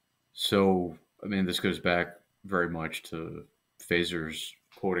 So, I mean, this goes back very much to Phaser's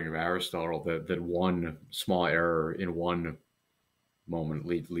quoting of Aristotle that one small error in one moment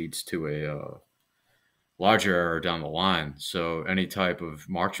leads to a larger error down the line. So, any type of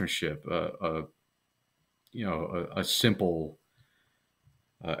marksmanship, a simple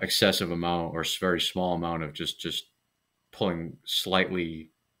excessive amount or very small amount of just pulling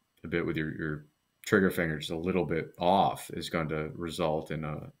slightly a bit with your trigger finger just a little bit off is going to result in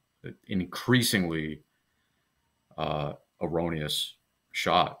an increasingly erroneous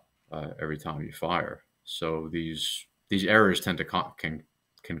shot every time you fire. So these errors tend to can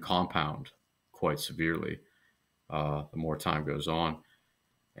compound quite severely the more time goes on,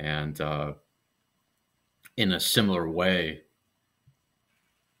 and in a similar way,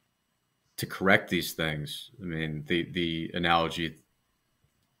 to correct these things, I mean, the analogy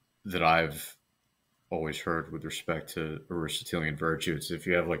that I've always heard with respect to Aristotelian virtue, it's if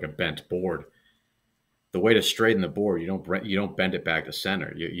you have like a bent board, the way to straighten the board, you don't bend it back to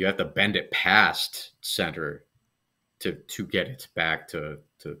center. You have to bend it past center to get it back to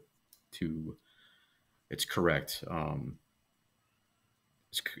its correct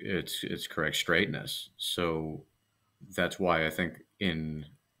its correct straightness. So that's why I think in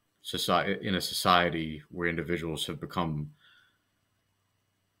a society where individuals have become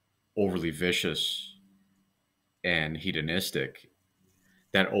overly vicious and hedonistic,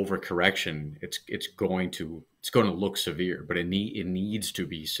 that overcorrection it's going to look severe, but it needs to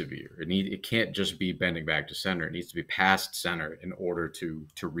be severe. It can't just be bending back to center. It needs to be past center in order to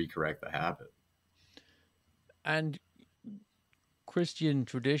recorrect the habit. And Christian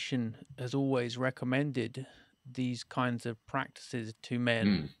tradition has always recommended these kinds of practices to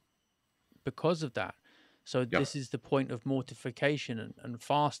men because of that. So this is the point of mortification and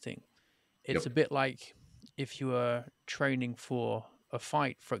fasting. It's a bit like if you are training for a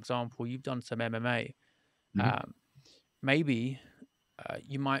fight, for example, you've done some MMA. Maybe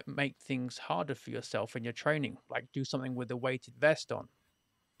you might make things harder for yourself in your training, like do something with a weighted vest on.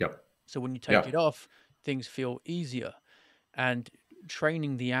 So when you take it off, things feel easier. And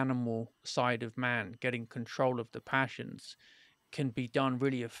training the animal side of man, getting control of the passions, can be done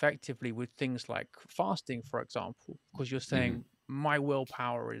really effectively with things like fasting, for example, because you're saying my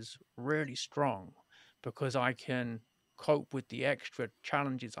willpower is really strong because I can cope with the extra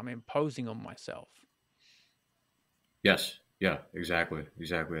challenges I'm imposing on myself. Yes. Yeah, exactly.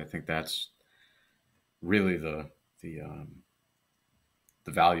 I think that's really the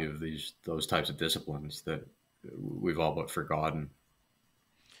value of those types of disciplines that we've all but forgotten.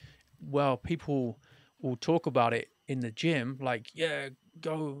 Well, people will talk about it in the gym, like, yeah,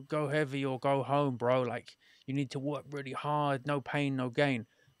 go heavy or go home, bro. Like, you need to work really hard, no pain, no gain.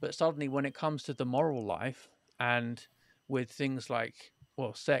 But suddenly, when it comes to the moral life and with things like,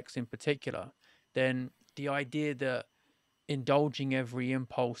 well, sex in particular, then the idea that indulging every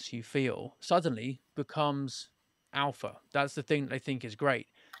impulse you feel suddenly becomes alpha. That's the thing they think is great.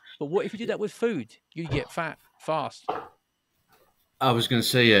 But what if you do that with food? You get fat fast. I was going to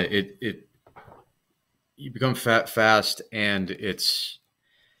say, yeah, you become fat fast, and it's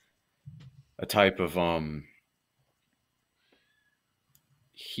a type of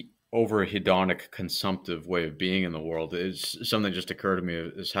over hedonic consumptive way of being in the world. It's something just occurred to me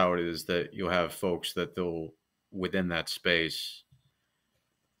is how it is that you'll have folks that they'll within that space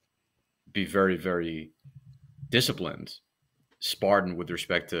be very, very disciplined, Spartan with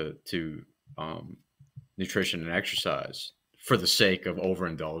respect to nutrition and exercise for the sake of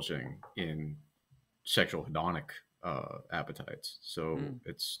overindulging in sexual hedonic appetites. So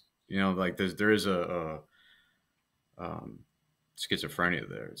it's, like there is a schizophrenia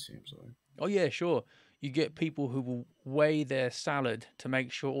there, it seems like. Oh yeah, sure. You get people who will weigh their salad to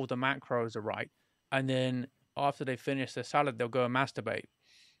make sure all the macros are right, and then after they finish their salad, they'll go and masturbate.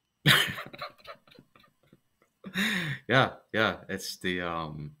 Yeah, it's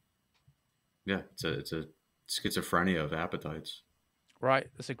the it's a schizophrenia of appetites. Right,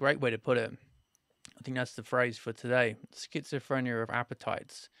 that's a great way to put it. I think that's the phrase for today. Schizophrenia of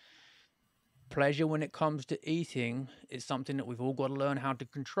appetites. Pleasure when it comes to eating is something that we've all got to learn how to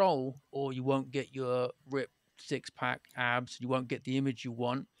control, or you won't get your ripped six-pack abs, you won't get the image you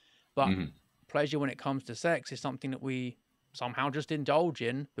want. But pleasure when it comes to sex is something that we somehow just indulge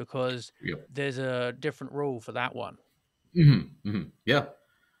in because there's a different rule for that one. Yeah,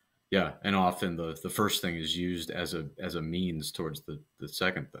 and often the first thing is used as a means towards the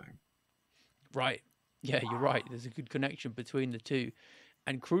second thing. Right. Yeah, you're right. There's a good connection between the two.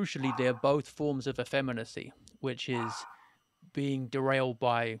 And crucially, they're both forms of effeminacy, which is being derailed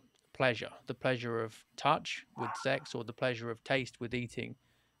by pleasure, the pleasure of touch with sex or the pleasure of taste with eating,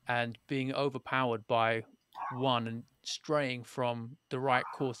 and being overpowered by one and straying from the right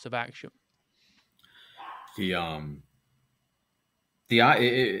course of action. It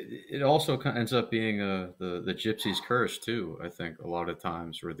also ends up being the gypsy's curse too. I think a lot of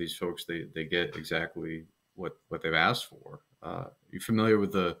times where these folks they get exactly what they've asked for. You familiar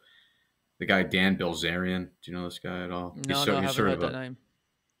with the guy Dan Bilzerian? Do you know this guy at all? No, I haven't heard that name.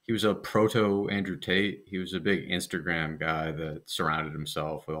 He was a proto Andrew Tate. He was a big Instagram guy that surrounded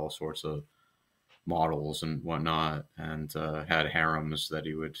himself with all sorts of models and whatnot, and had harems that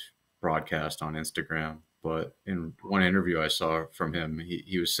he would broadcast on Instagram. But in one interview I saw from him,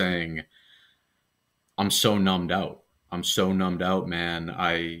 he was saying, "I'm so numbed out. I'm so numbed out, man.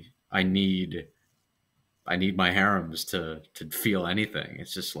 I need my harems to feel anything."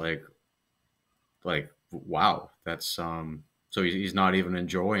 It's just like wow, that's so he's not even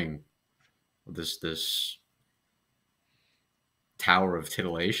enjoying this tower of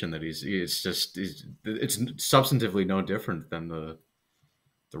titillation that it's substantively no different than the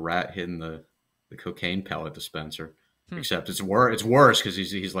rat hitting the cocaine pellet dispenser, except it's worse because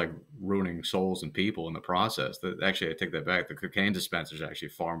he's like ruining souls and people in the process. Actually, I take that back. The cocaine dispenser is actually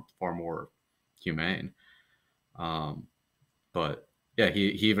far more humane. But yeah, he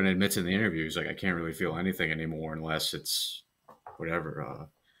even admits in the interview, he's like, I can't really feel anything anymore unless it's whatever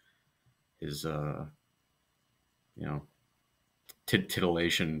his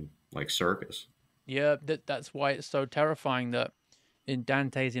titillation like circus. Yeah, that's why it's so terrifying that in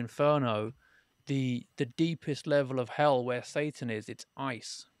Dante's Inferno, the deepest level of hell where Satan is, it's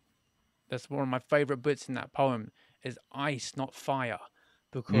ice. That's one of my favorite bits in that poem, is ice, not fire,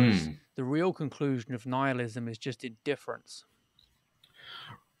 because the real conclusion of nihilism is just indifference.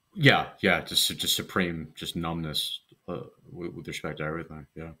 Yeah, just supreme, just numbness with respect to everything.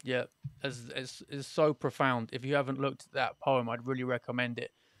 Yeah, it's so profound. If you haven't looked at that poem, I'd really recommend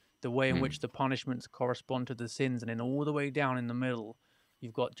it. The way in which the punishments correspond to the sins, and then all the way down in the middle,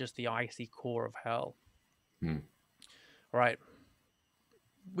 you've got just the icy core of hell. All right.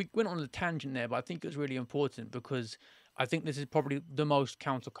 We went on a tangent there, but I think it's really important because I think this is probably the most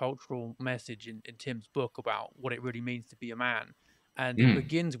countercultural message in Tim's book about what it really means to be a man. And it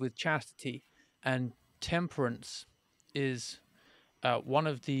begins with chastity, and temperance is one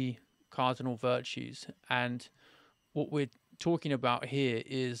of the cardinal virtues. And what we're talking about here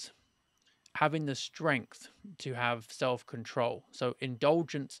is having the strength to have self-control. So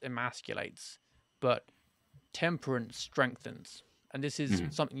indulgence emasculates, but temperance strengthens. And this is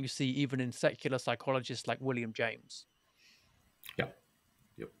something you see even in secular psychologists like William James. Yeah.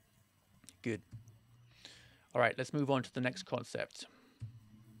 Yep. Good. All right, let's move on to the next concept.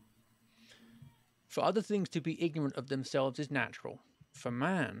 For other things to be ignorant of themselves is natural. For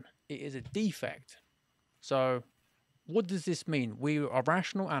man, it is a defect. So what does this mean? We are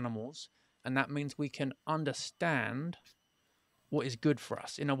rational animals, and that means we can understand what is good for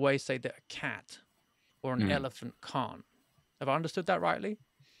us in a way, say, that a cat or an elephant can't. Have I understood that rightly?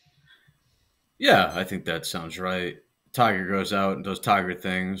 Yeah, I think that sounds right. Tiger goes out and does tiger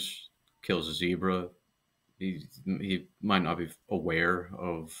things, kills a zebra. He might not be aware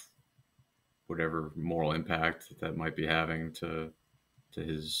of whatever moral impact that might be having to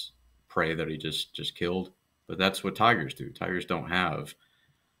his prey that he just killed. But that's what tigers do. Tigers don't have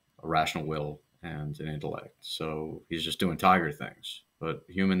a rational will and an intellect. So he's just doing tiger things. But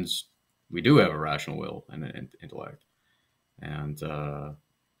humans, we do have a rational will and an intellect. And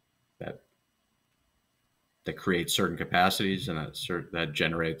that that creates certain capacities and that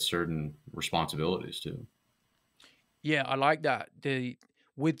generates certain responsibilities too. Yeah, I like that.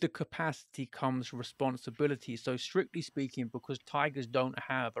 With the capacity comes responsibility. So strictly speaking, because tigers don't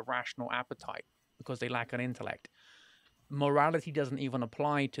have a rational appetite because they lack an intellect, morality doesn't even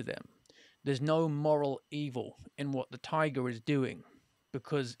apply to them. There's no moral evil in what the tiger is doing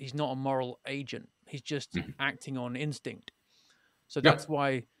because he's not a moral agent. He's just Mhm. acting on instinct. So that's Yep.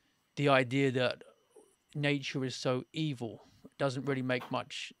 why the idea that nature is so evil doesn't really make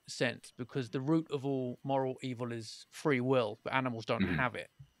much sense, because the root of all moral evil is free will, but animals don't Hmm. have it.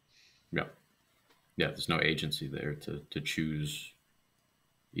 Yep. Yeah. There's no agency there to choose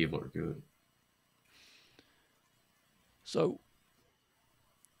evil or good. So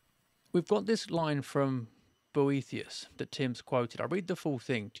we've got this line from Boethius that Tim's quoted. I'll read the full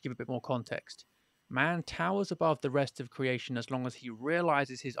thing to give a bit more context. Man towers above the rest of creation as long as he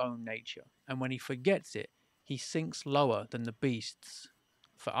realizes his own nature, and when he forgets it, he sinks lower than the beasts.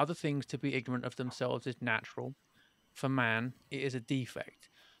 For other things to be ignorant of themselves is natural. For man, it is a defect.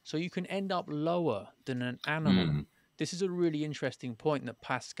 So you can end up lower than an animal. Mm. This is a really interesting point that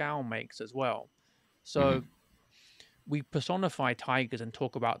Pascal makes as well. Hmm. So we personify tigers and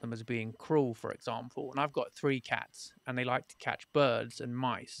talk about them as being cruel, for example. And I've got 3 cats, and they like to catch birds and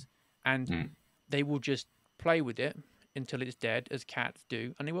mice, and Mm. they will just play with it until it's dead, as cats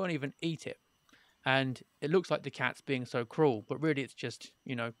do, and they won't even eat it. And it looks like the cat's being so cruel, but really it's just,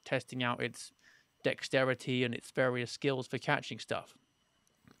 testing out its dexterity and its various skills for catching stuff.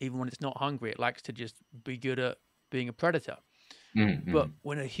 Even when it's not hungry, it likes to just be good at being a predator. But Mm.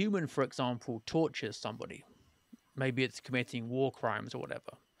 when a human, for example, tortures somebody, maybe it's committing war crimes or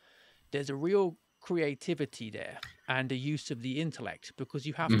whatever, there's a real creativity there and a use of the intellect, because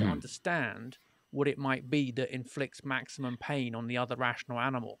you have to Mm. understand what it might be that inflicts maximum pain on the other rational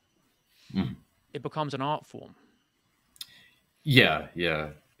animal. Mm. It becomes an art form. Yeah.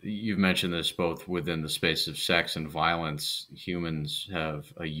 Yeah. You've mentioned this both within the space of sex and violence. Humans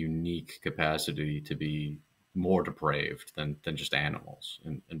have a unique capacity to be more depraved than just animals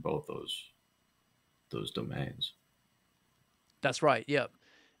in both those domains. That's right, yeah.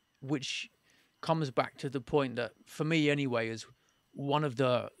 Which comes back to the point that, for me anyway, is one of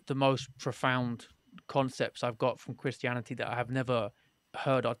the most profound concepts I've got from Christianity that I have never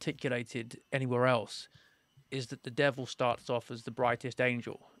heard articulated anywhere else, is that the devil starts off as the brightest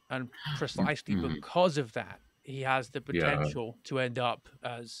angel, and precisely Mm. because of that, he has the Yeah. potential to end up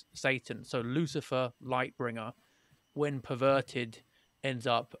as Satan. So Lucifer, light bringer, when perverted, ends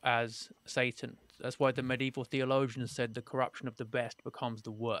up as Satan. That's why the medieval theologians said the corruption of the best becomes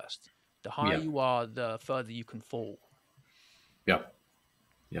the worst. The higher Yeah. you are, the further you can fall. Yep.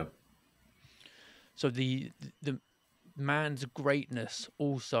 Yep. So the man's greatness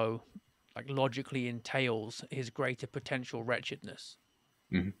also, like, logically entails his greater potential wretchedness.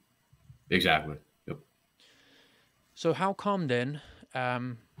 Hmm. Exactly. Yep. So how come then,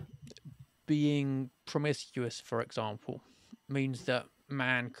 um, being promiscuous, for example, means that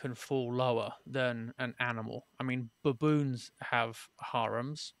man can fall lower than an animal? I mean, baboons have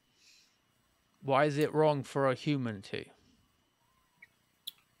harems. Why is it wrong for a human to?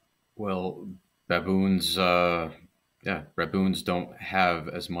 Well, baboons, yeah, baboons don't have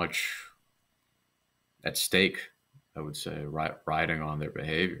as much at stake, I would say, riding on their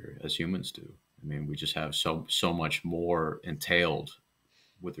behavior as humans do. I mean, we just have so much more entailed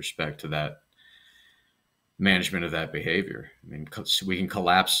with respect to that management of that behavior. I mean, we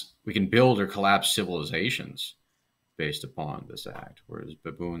can build or collapse civilizations based upon this act, whereas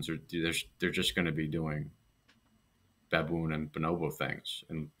baboons they're just going to be doing baboon and bonobo things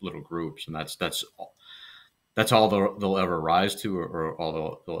in little groups, and that's all they'll ever rise to, or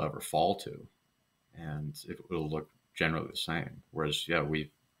all they'll ever fall to, and it'll look generally the same. Whereas, yeah,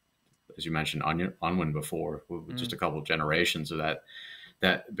 as you mentioned, Unwin before, with just Mm. a couple of generations of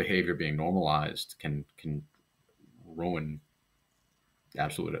that behavior being normalized can ruin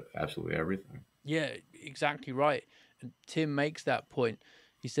absolutely everything. Yeah, exactly right. And Tim makes that point.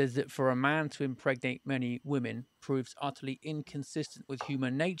 He says that for a man to impregnate many women proves utterly inconsistent with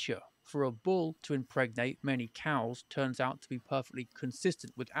human nature. For a bull to impregnate many cows turns out to be perfectly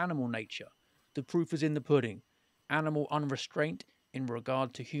consistent with animal nature. The proof is in the pudding. Animal unrestraint in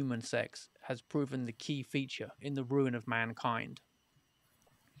regard to human sex has proven the key feature in the ruin of mankind.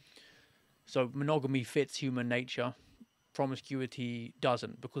 So monogamy fits human nature, promiscuity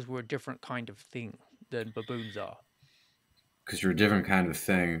doesn't, because we're a different kind of thing than baboons are. Because you're a different kind of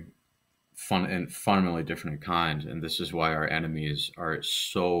thing, fundamentally different in kind, and this is why our enemies are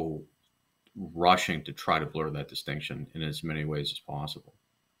so rushing to try to blur that distinction in as many ways as possible.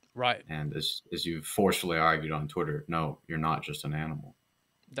 Right. And as you forcefully argued on Twitter, no, you're not just an animal.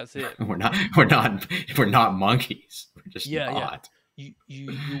 That's it. We're not monkeys. We're just Yeah, yeah. not.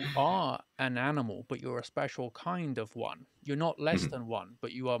 You are an animal, but you're a special kind of one. You're not less Mhm. than one,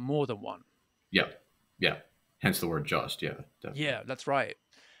 but you are more than one. Yeah, yeah. Hence the word just. Yeah, definitely. Yeah, that's right.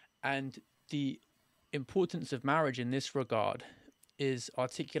 And the importance of marriage in this regard is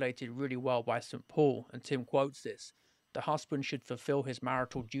articulated really well by St. Paul, and Tim quotes this. The husband should fulfill his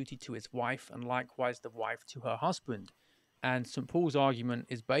marital duty to his wife, and likewise the wife to her husband. And St. Paul's argument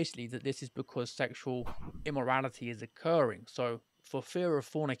is basically that this is because sexual immorality is occurring. So, for fear of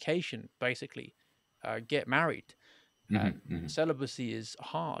fornication, basically, get married. Hmm, hmm. Celibacy is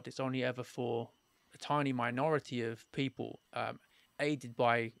hard. It's only ever for a tiny minority of people, aided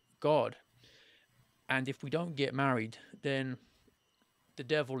by God. And if we don't get married, then the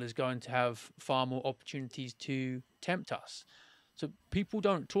devil is going to have far more opportunities to tempt us. So people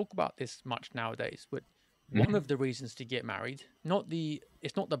don't talk about this much nowadays, but one Hmm. of the reasons to get married,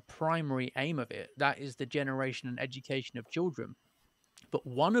 it's not the primary aim of it. That is the generation and education of children. But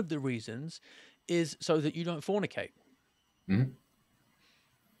one of the reasons is so that you don't fornicate. Hmm.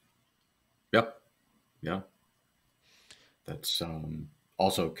 Yep. Yeah. That's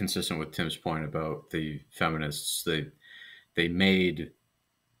also consistent with Tim's point about the feminists. They made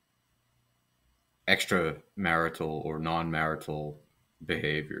extramarital or non-marital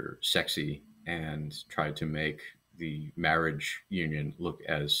behavior sexy and tried to make the marriage union look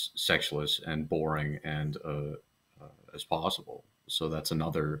as sexless and boring and as possible. So that's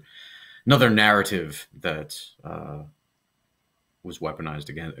another narrative that was weaponized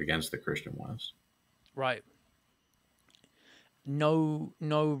against the Christian West. Right. No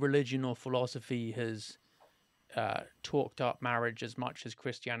religion or philosophy has talked up marriage as much as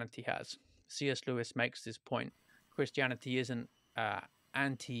Christianity has. C.S. Lewis makes this point. Christianity isn't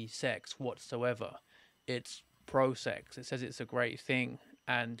anti-sex whatsoever. It's pro-sex. It says it's a great thing,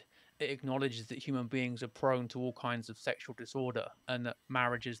 and it acknowledges that human beings are prone to all kinds of sexual disorder, and that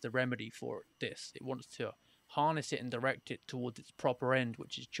marriage is the remedy for this. It wants to harness it and direct it towards its proper end,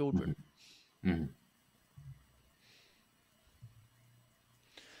 which is children. Mm-hmm.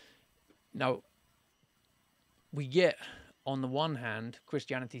 Now, we get, on the one hand,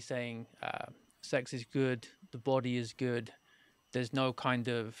 Christianity saying sex is good, the body is good. There's no kind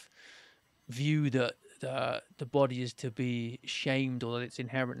of view that the body is to be shamed or that it's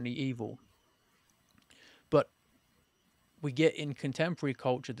inherently evil. But we get in contemporary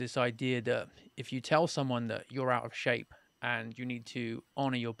culture this idea that if you tell someone that you're out of shape and you need to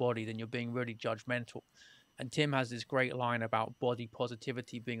honor your body, then you're being really judgmental. And Tim has this great line about body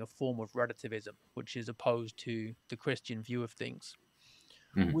positivity being a form of relativism, which is opposed to the Christian view of things.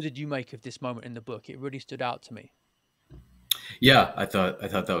 Mm-hmm. What did you make of this moment in the book? It really stood out to me. Yeah, I thought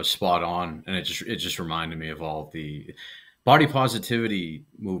that was spot on, and it just reminded me of all the body positivity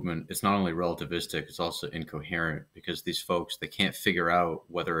movement. It's not only relativistic; it's also incoherent because these folks they can't figure out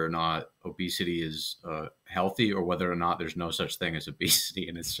whether or not obesity is healthy or whether or not there's no such thing as obesity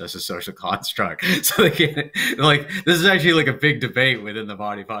and it's just a social construct. So they can't like this is actually like a big debate within the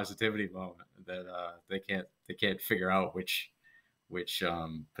body positivity movement that they can't figure out which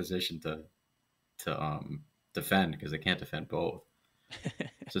position to defend because they can't defend both.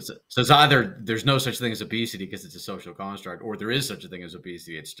 So it's either there's no such thing as obesity because it's a social construct, or there is such a thing as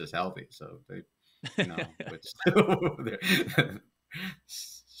obesity. It's just healthy. So it's they're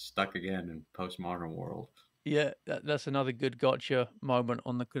stuck again in postmodern world. Yeah, that's another good gotcha moment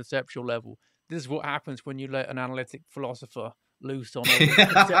on the conceptual level. This is what happens when you let an analytic philosopher loose on all this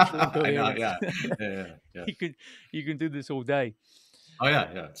conceptual I know. incoherence. Yeah. Yeah. Yeah. You can do this all day. Oh yeah.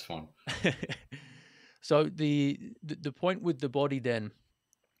 Yeah. It's fun. So the point with the body then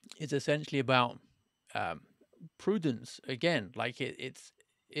is essentially about um, prudence again. Like it's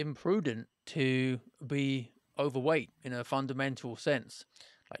imprudent to be overweight in a fundamental sense.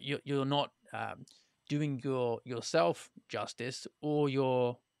 Like you're not doing yourself justice or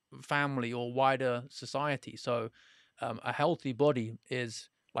your family or wider society. So a healthy body is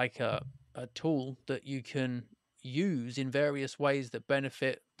like a tool that you can use in various ways that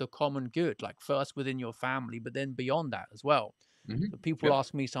benefit the common good, like first within your family, but then beyond that as well. Hmm. So people Yep.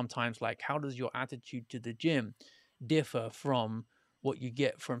 ask me sometimes, like, how does your attitude to the gym differ from what you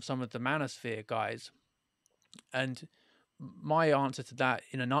get from some of the manosphere guys? And my answer to that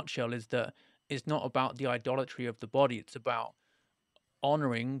in a nutshell is that it's not about the idolatry of the body. It's about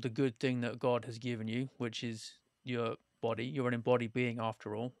honoring the good thing that God has given you, which is your body. You're an embodied being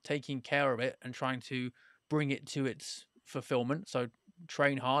after all, taking care of it and trying to bring it to its fulfillment. So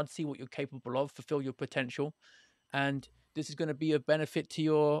train hard, see what you're capable of, fulfill your potential, and this is going to be a benefit to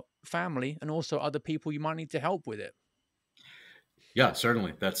your family and also other people you might need to help with it. Yeah,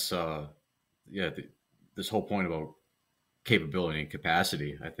 certainly. That's this whole point about capability and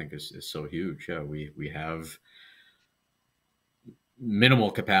capacity, I think, is so huge. Yeah, we have minimal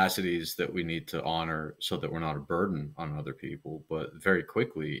capacities that we need to honor so that we're not a burden on other people. But very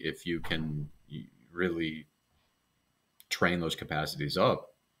quickly, if you can really train those capacities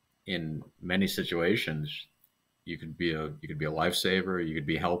up in many situations, you could be a lifesaver. You could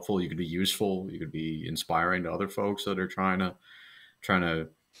be helpful. You could be useful. You could be inspiring to other folks that are trying to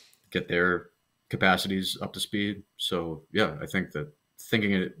get their capacities up to speed. So yeah, I think that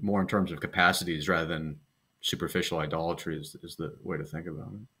thinking it more in terms of capacities rather than superficial idolatry is the way to think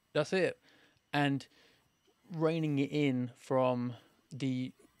about it. That's it. And reining it in from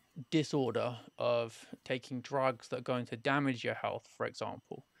the disorder of taking drugs that are going to damage your health, for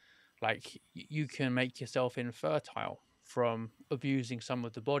example. Like you can make yourself infertile from abusing some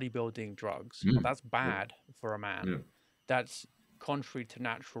of the bodybuilding drugs. Well, that's bad for a man. Yeah. That's contrary to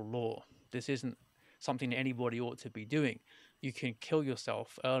natural law. This isn't something anybody ought to be doing. You can kill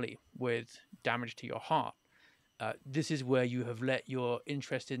yourself early with damage to your heart. This is where you have let your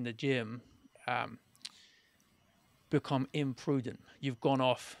interest in the gym become imprudent. You've gone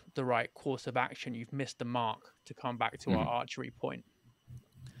off the right course of action. You've missed the mark, to come back to our archery point.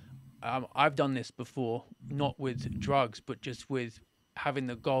 I've done this before, not with drugs, but just with having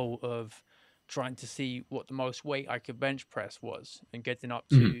the goal of trying to see what the most weight I could bench press was and getting up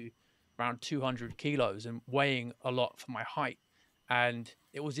to around 200 kilos and weighing a lot for my height. And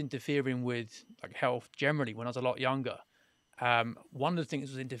it was interfering with like health generally when I was a lot younger. One of the things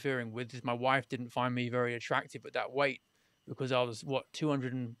it was interfering with is my wife didn't find me very attractive at that weight because I was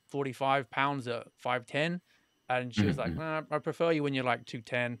 245 pounds at 5'10", and she was like, nah, I prefer you when you're like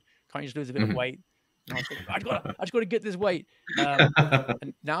 210. Can't you just lose a bit of weight? And I was like, I just got to get this weight.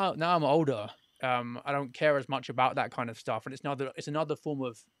 And now I'm older. I don't care as much about that kind of stuff, and it's another form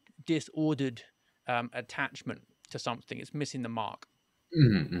of disordered attachment to something. It's missing the mark.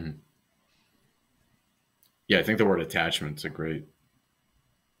 Yeah, I think the word attachment's a great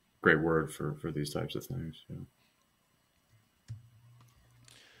word for these types of things. Yeah.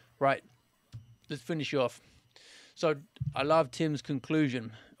 Right. Let's finish off. So I love Tim's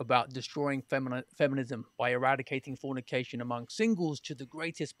conclusion about destroying feminism by eradicating fornication among singles to the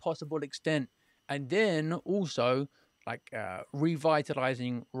greatest possible extent, and then also like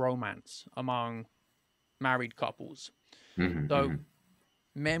revitalizing romance among married couples. So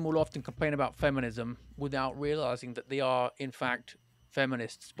men will often complain about feminism without realizing that they are in fact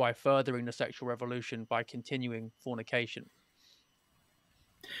feminists by furthering the sexual revolution by continuing fornication.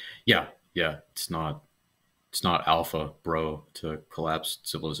 Yeah, it's not alpha, bro, to collapse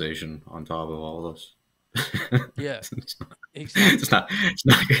civilization on top of all of us. Yeah, exactly.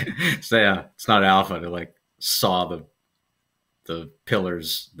 It's not alpha to like saw the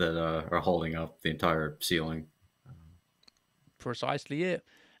pillars that are holding up the entire ceiling. Precisely it.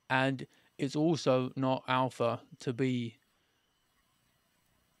 And it's also not alpha to be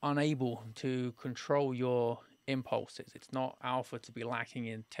unable to control your impulses. It's not alpha to be lacking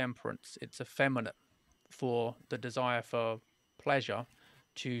in temperance. It's effeminate for the desire for pleasure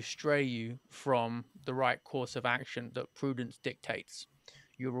to stray you from the right course of action that prudence dictates.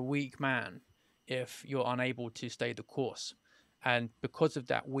 You're a weak man if you're unable to stay the course. And because of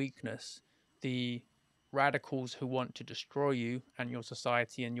that weakness, the radicals who want to destroy you and your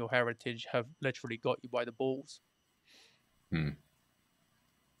society and your heritage have literally got you by the balls.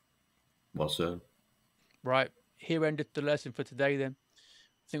 Well said. Right. Here ended the lesson for today then.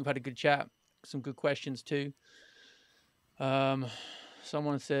 I think we've had a good chat. Some good questions too.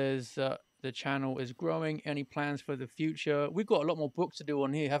 Someone says the channel is growing. Any plans for the future? We've got a lot more books to do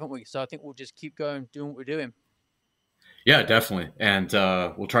on here, haven't we? So I think we'll just keep going, doing what we're doing. Yeah, definitely. And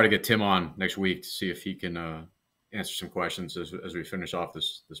we'll try to get Tim on next week to see if he can answer some questions as we finish off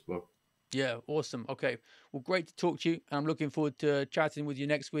this book. Yeah, awesome. Okay. Well, great to talk to you. And I'm looking forward to chatting with you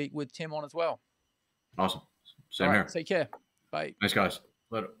next week with Tim on as well. Awesome. Same here. Take care. Bye. Thanks, guys.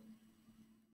 Later.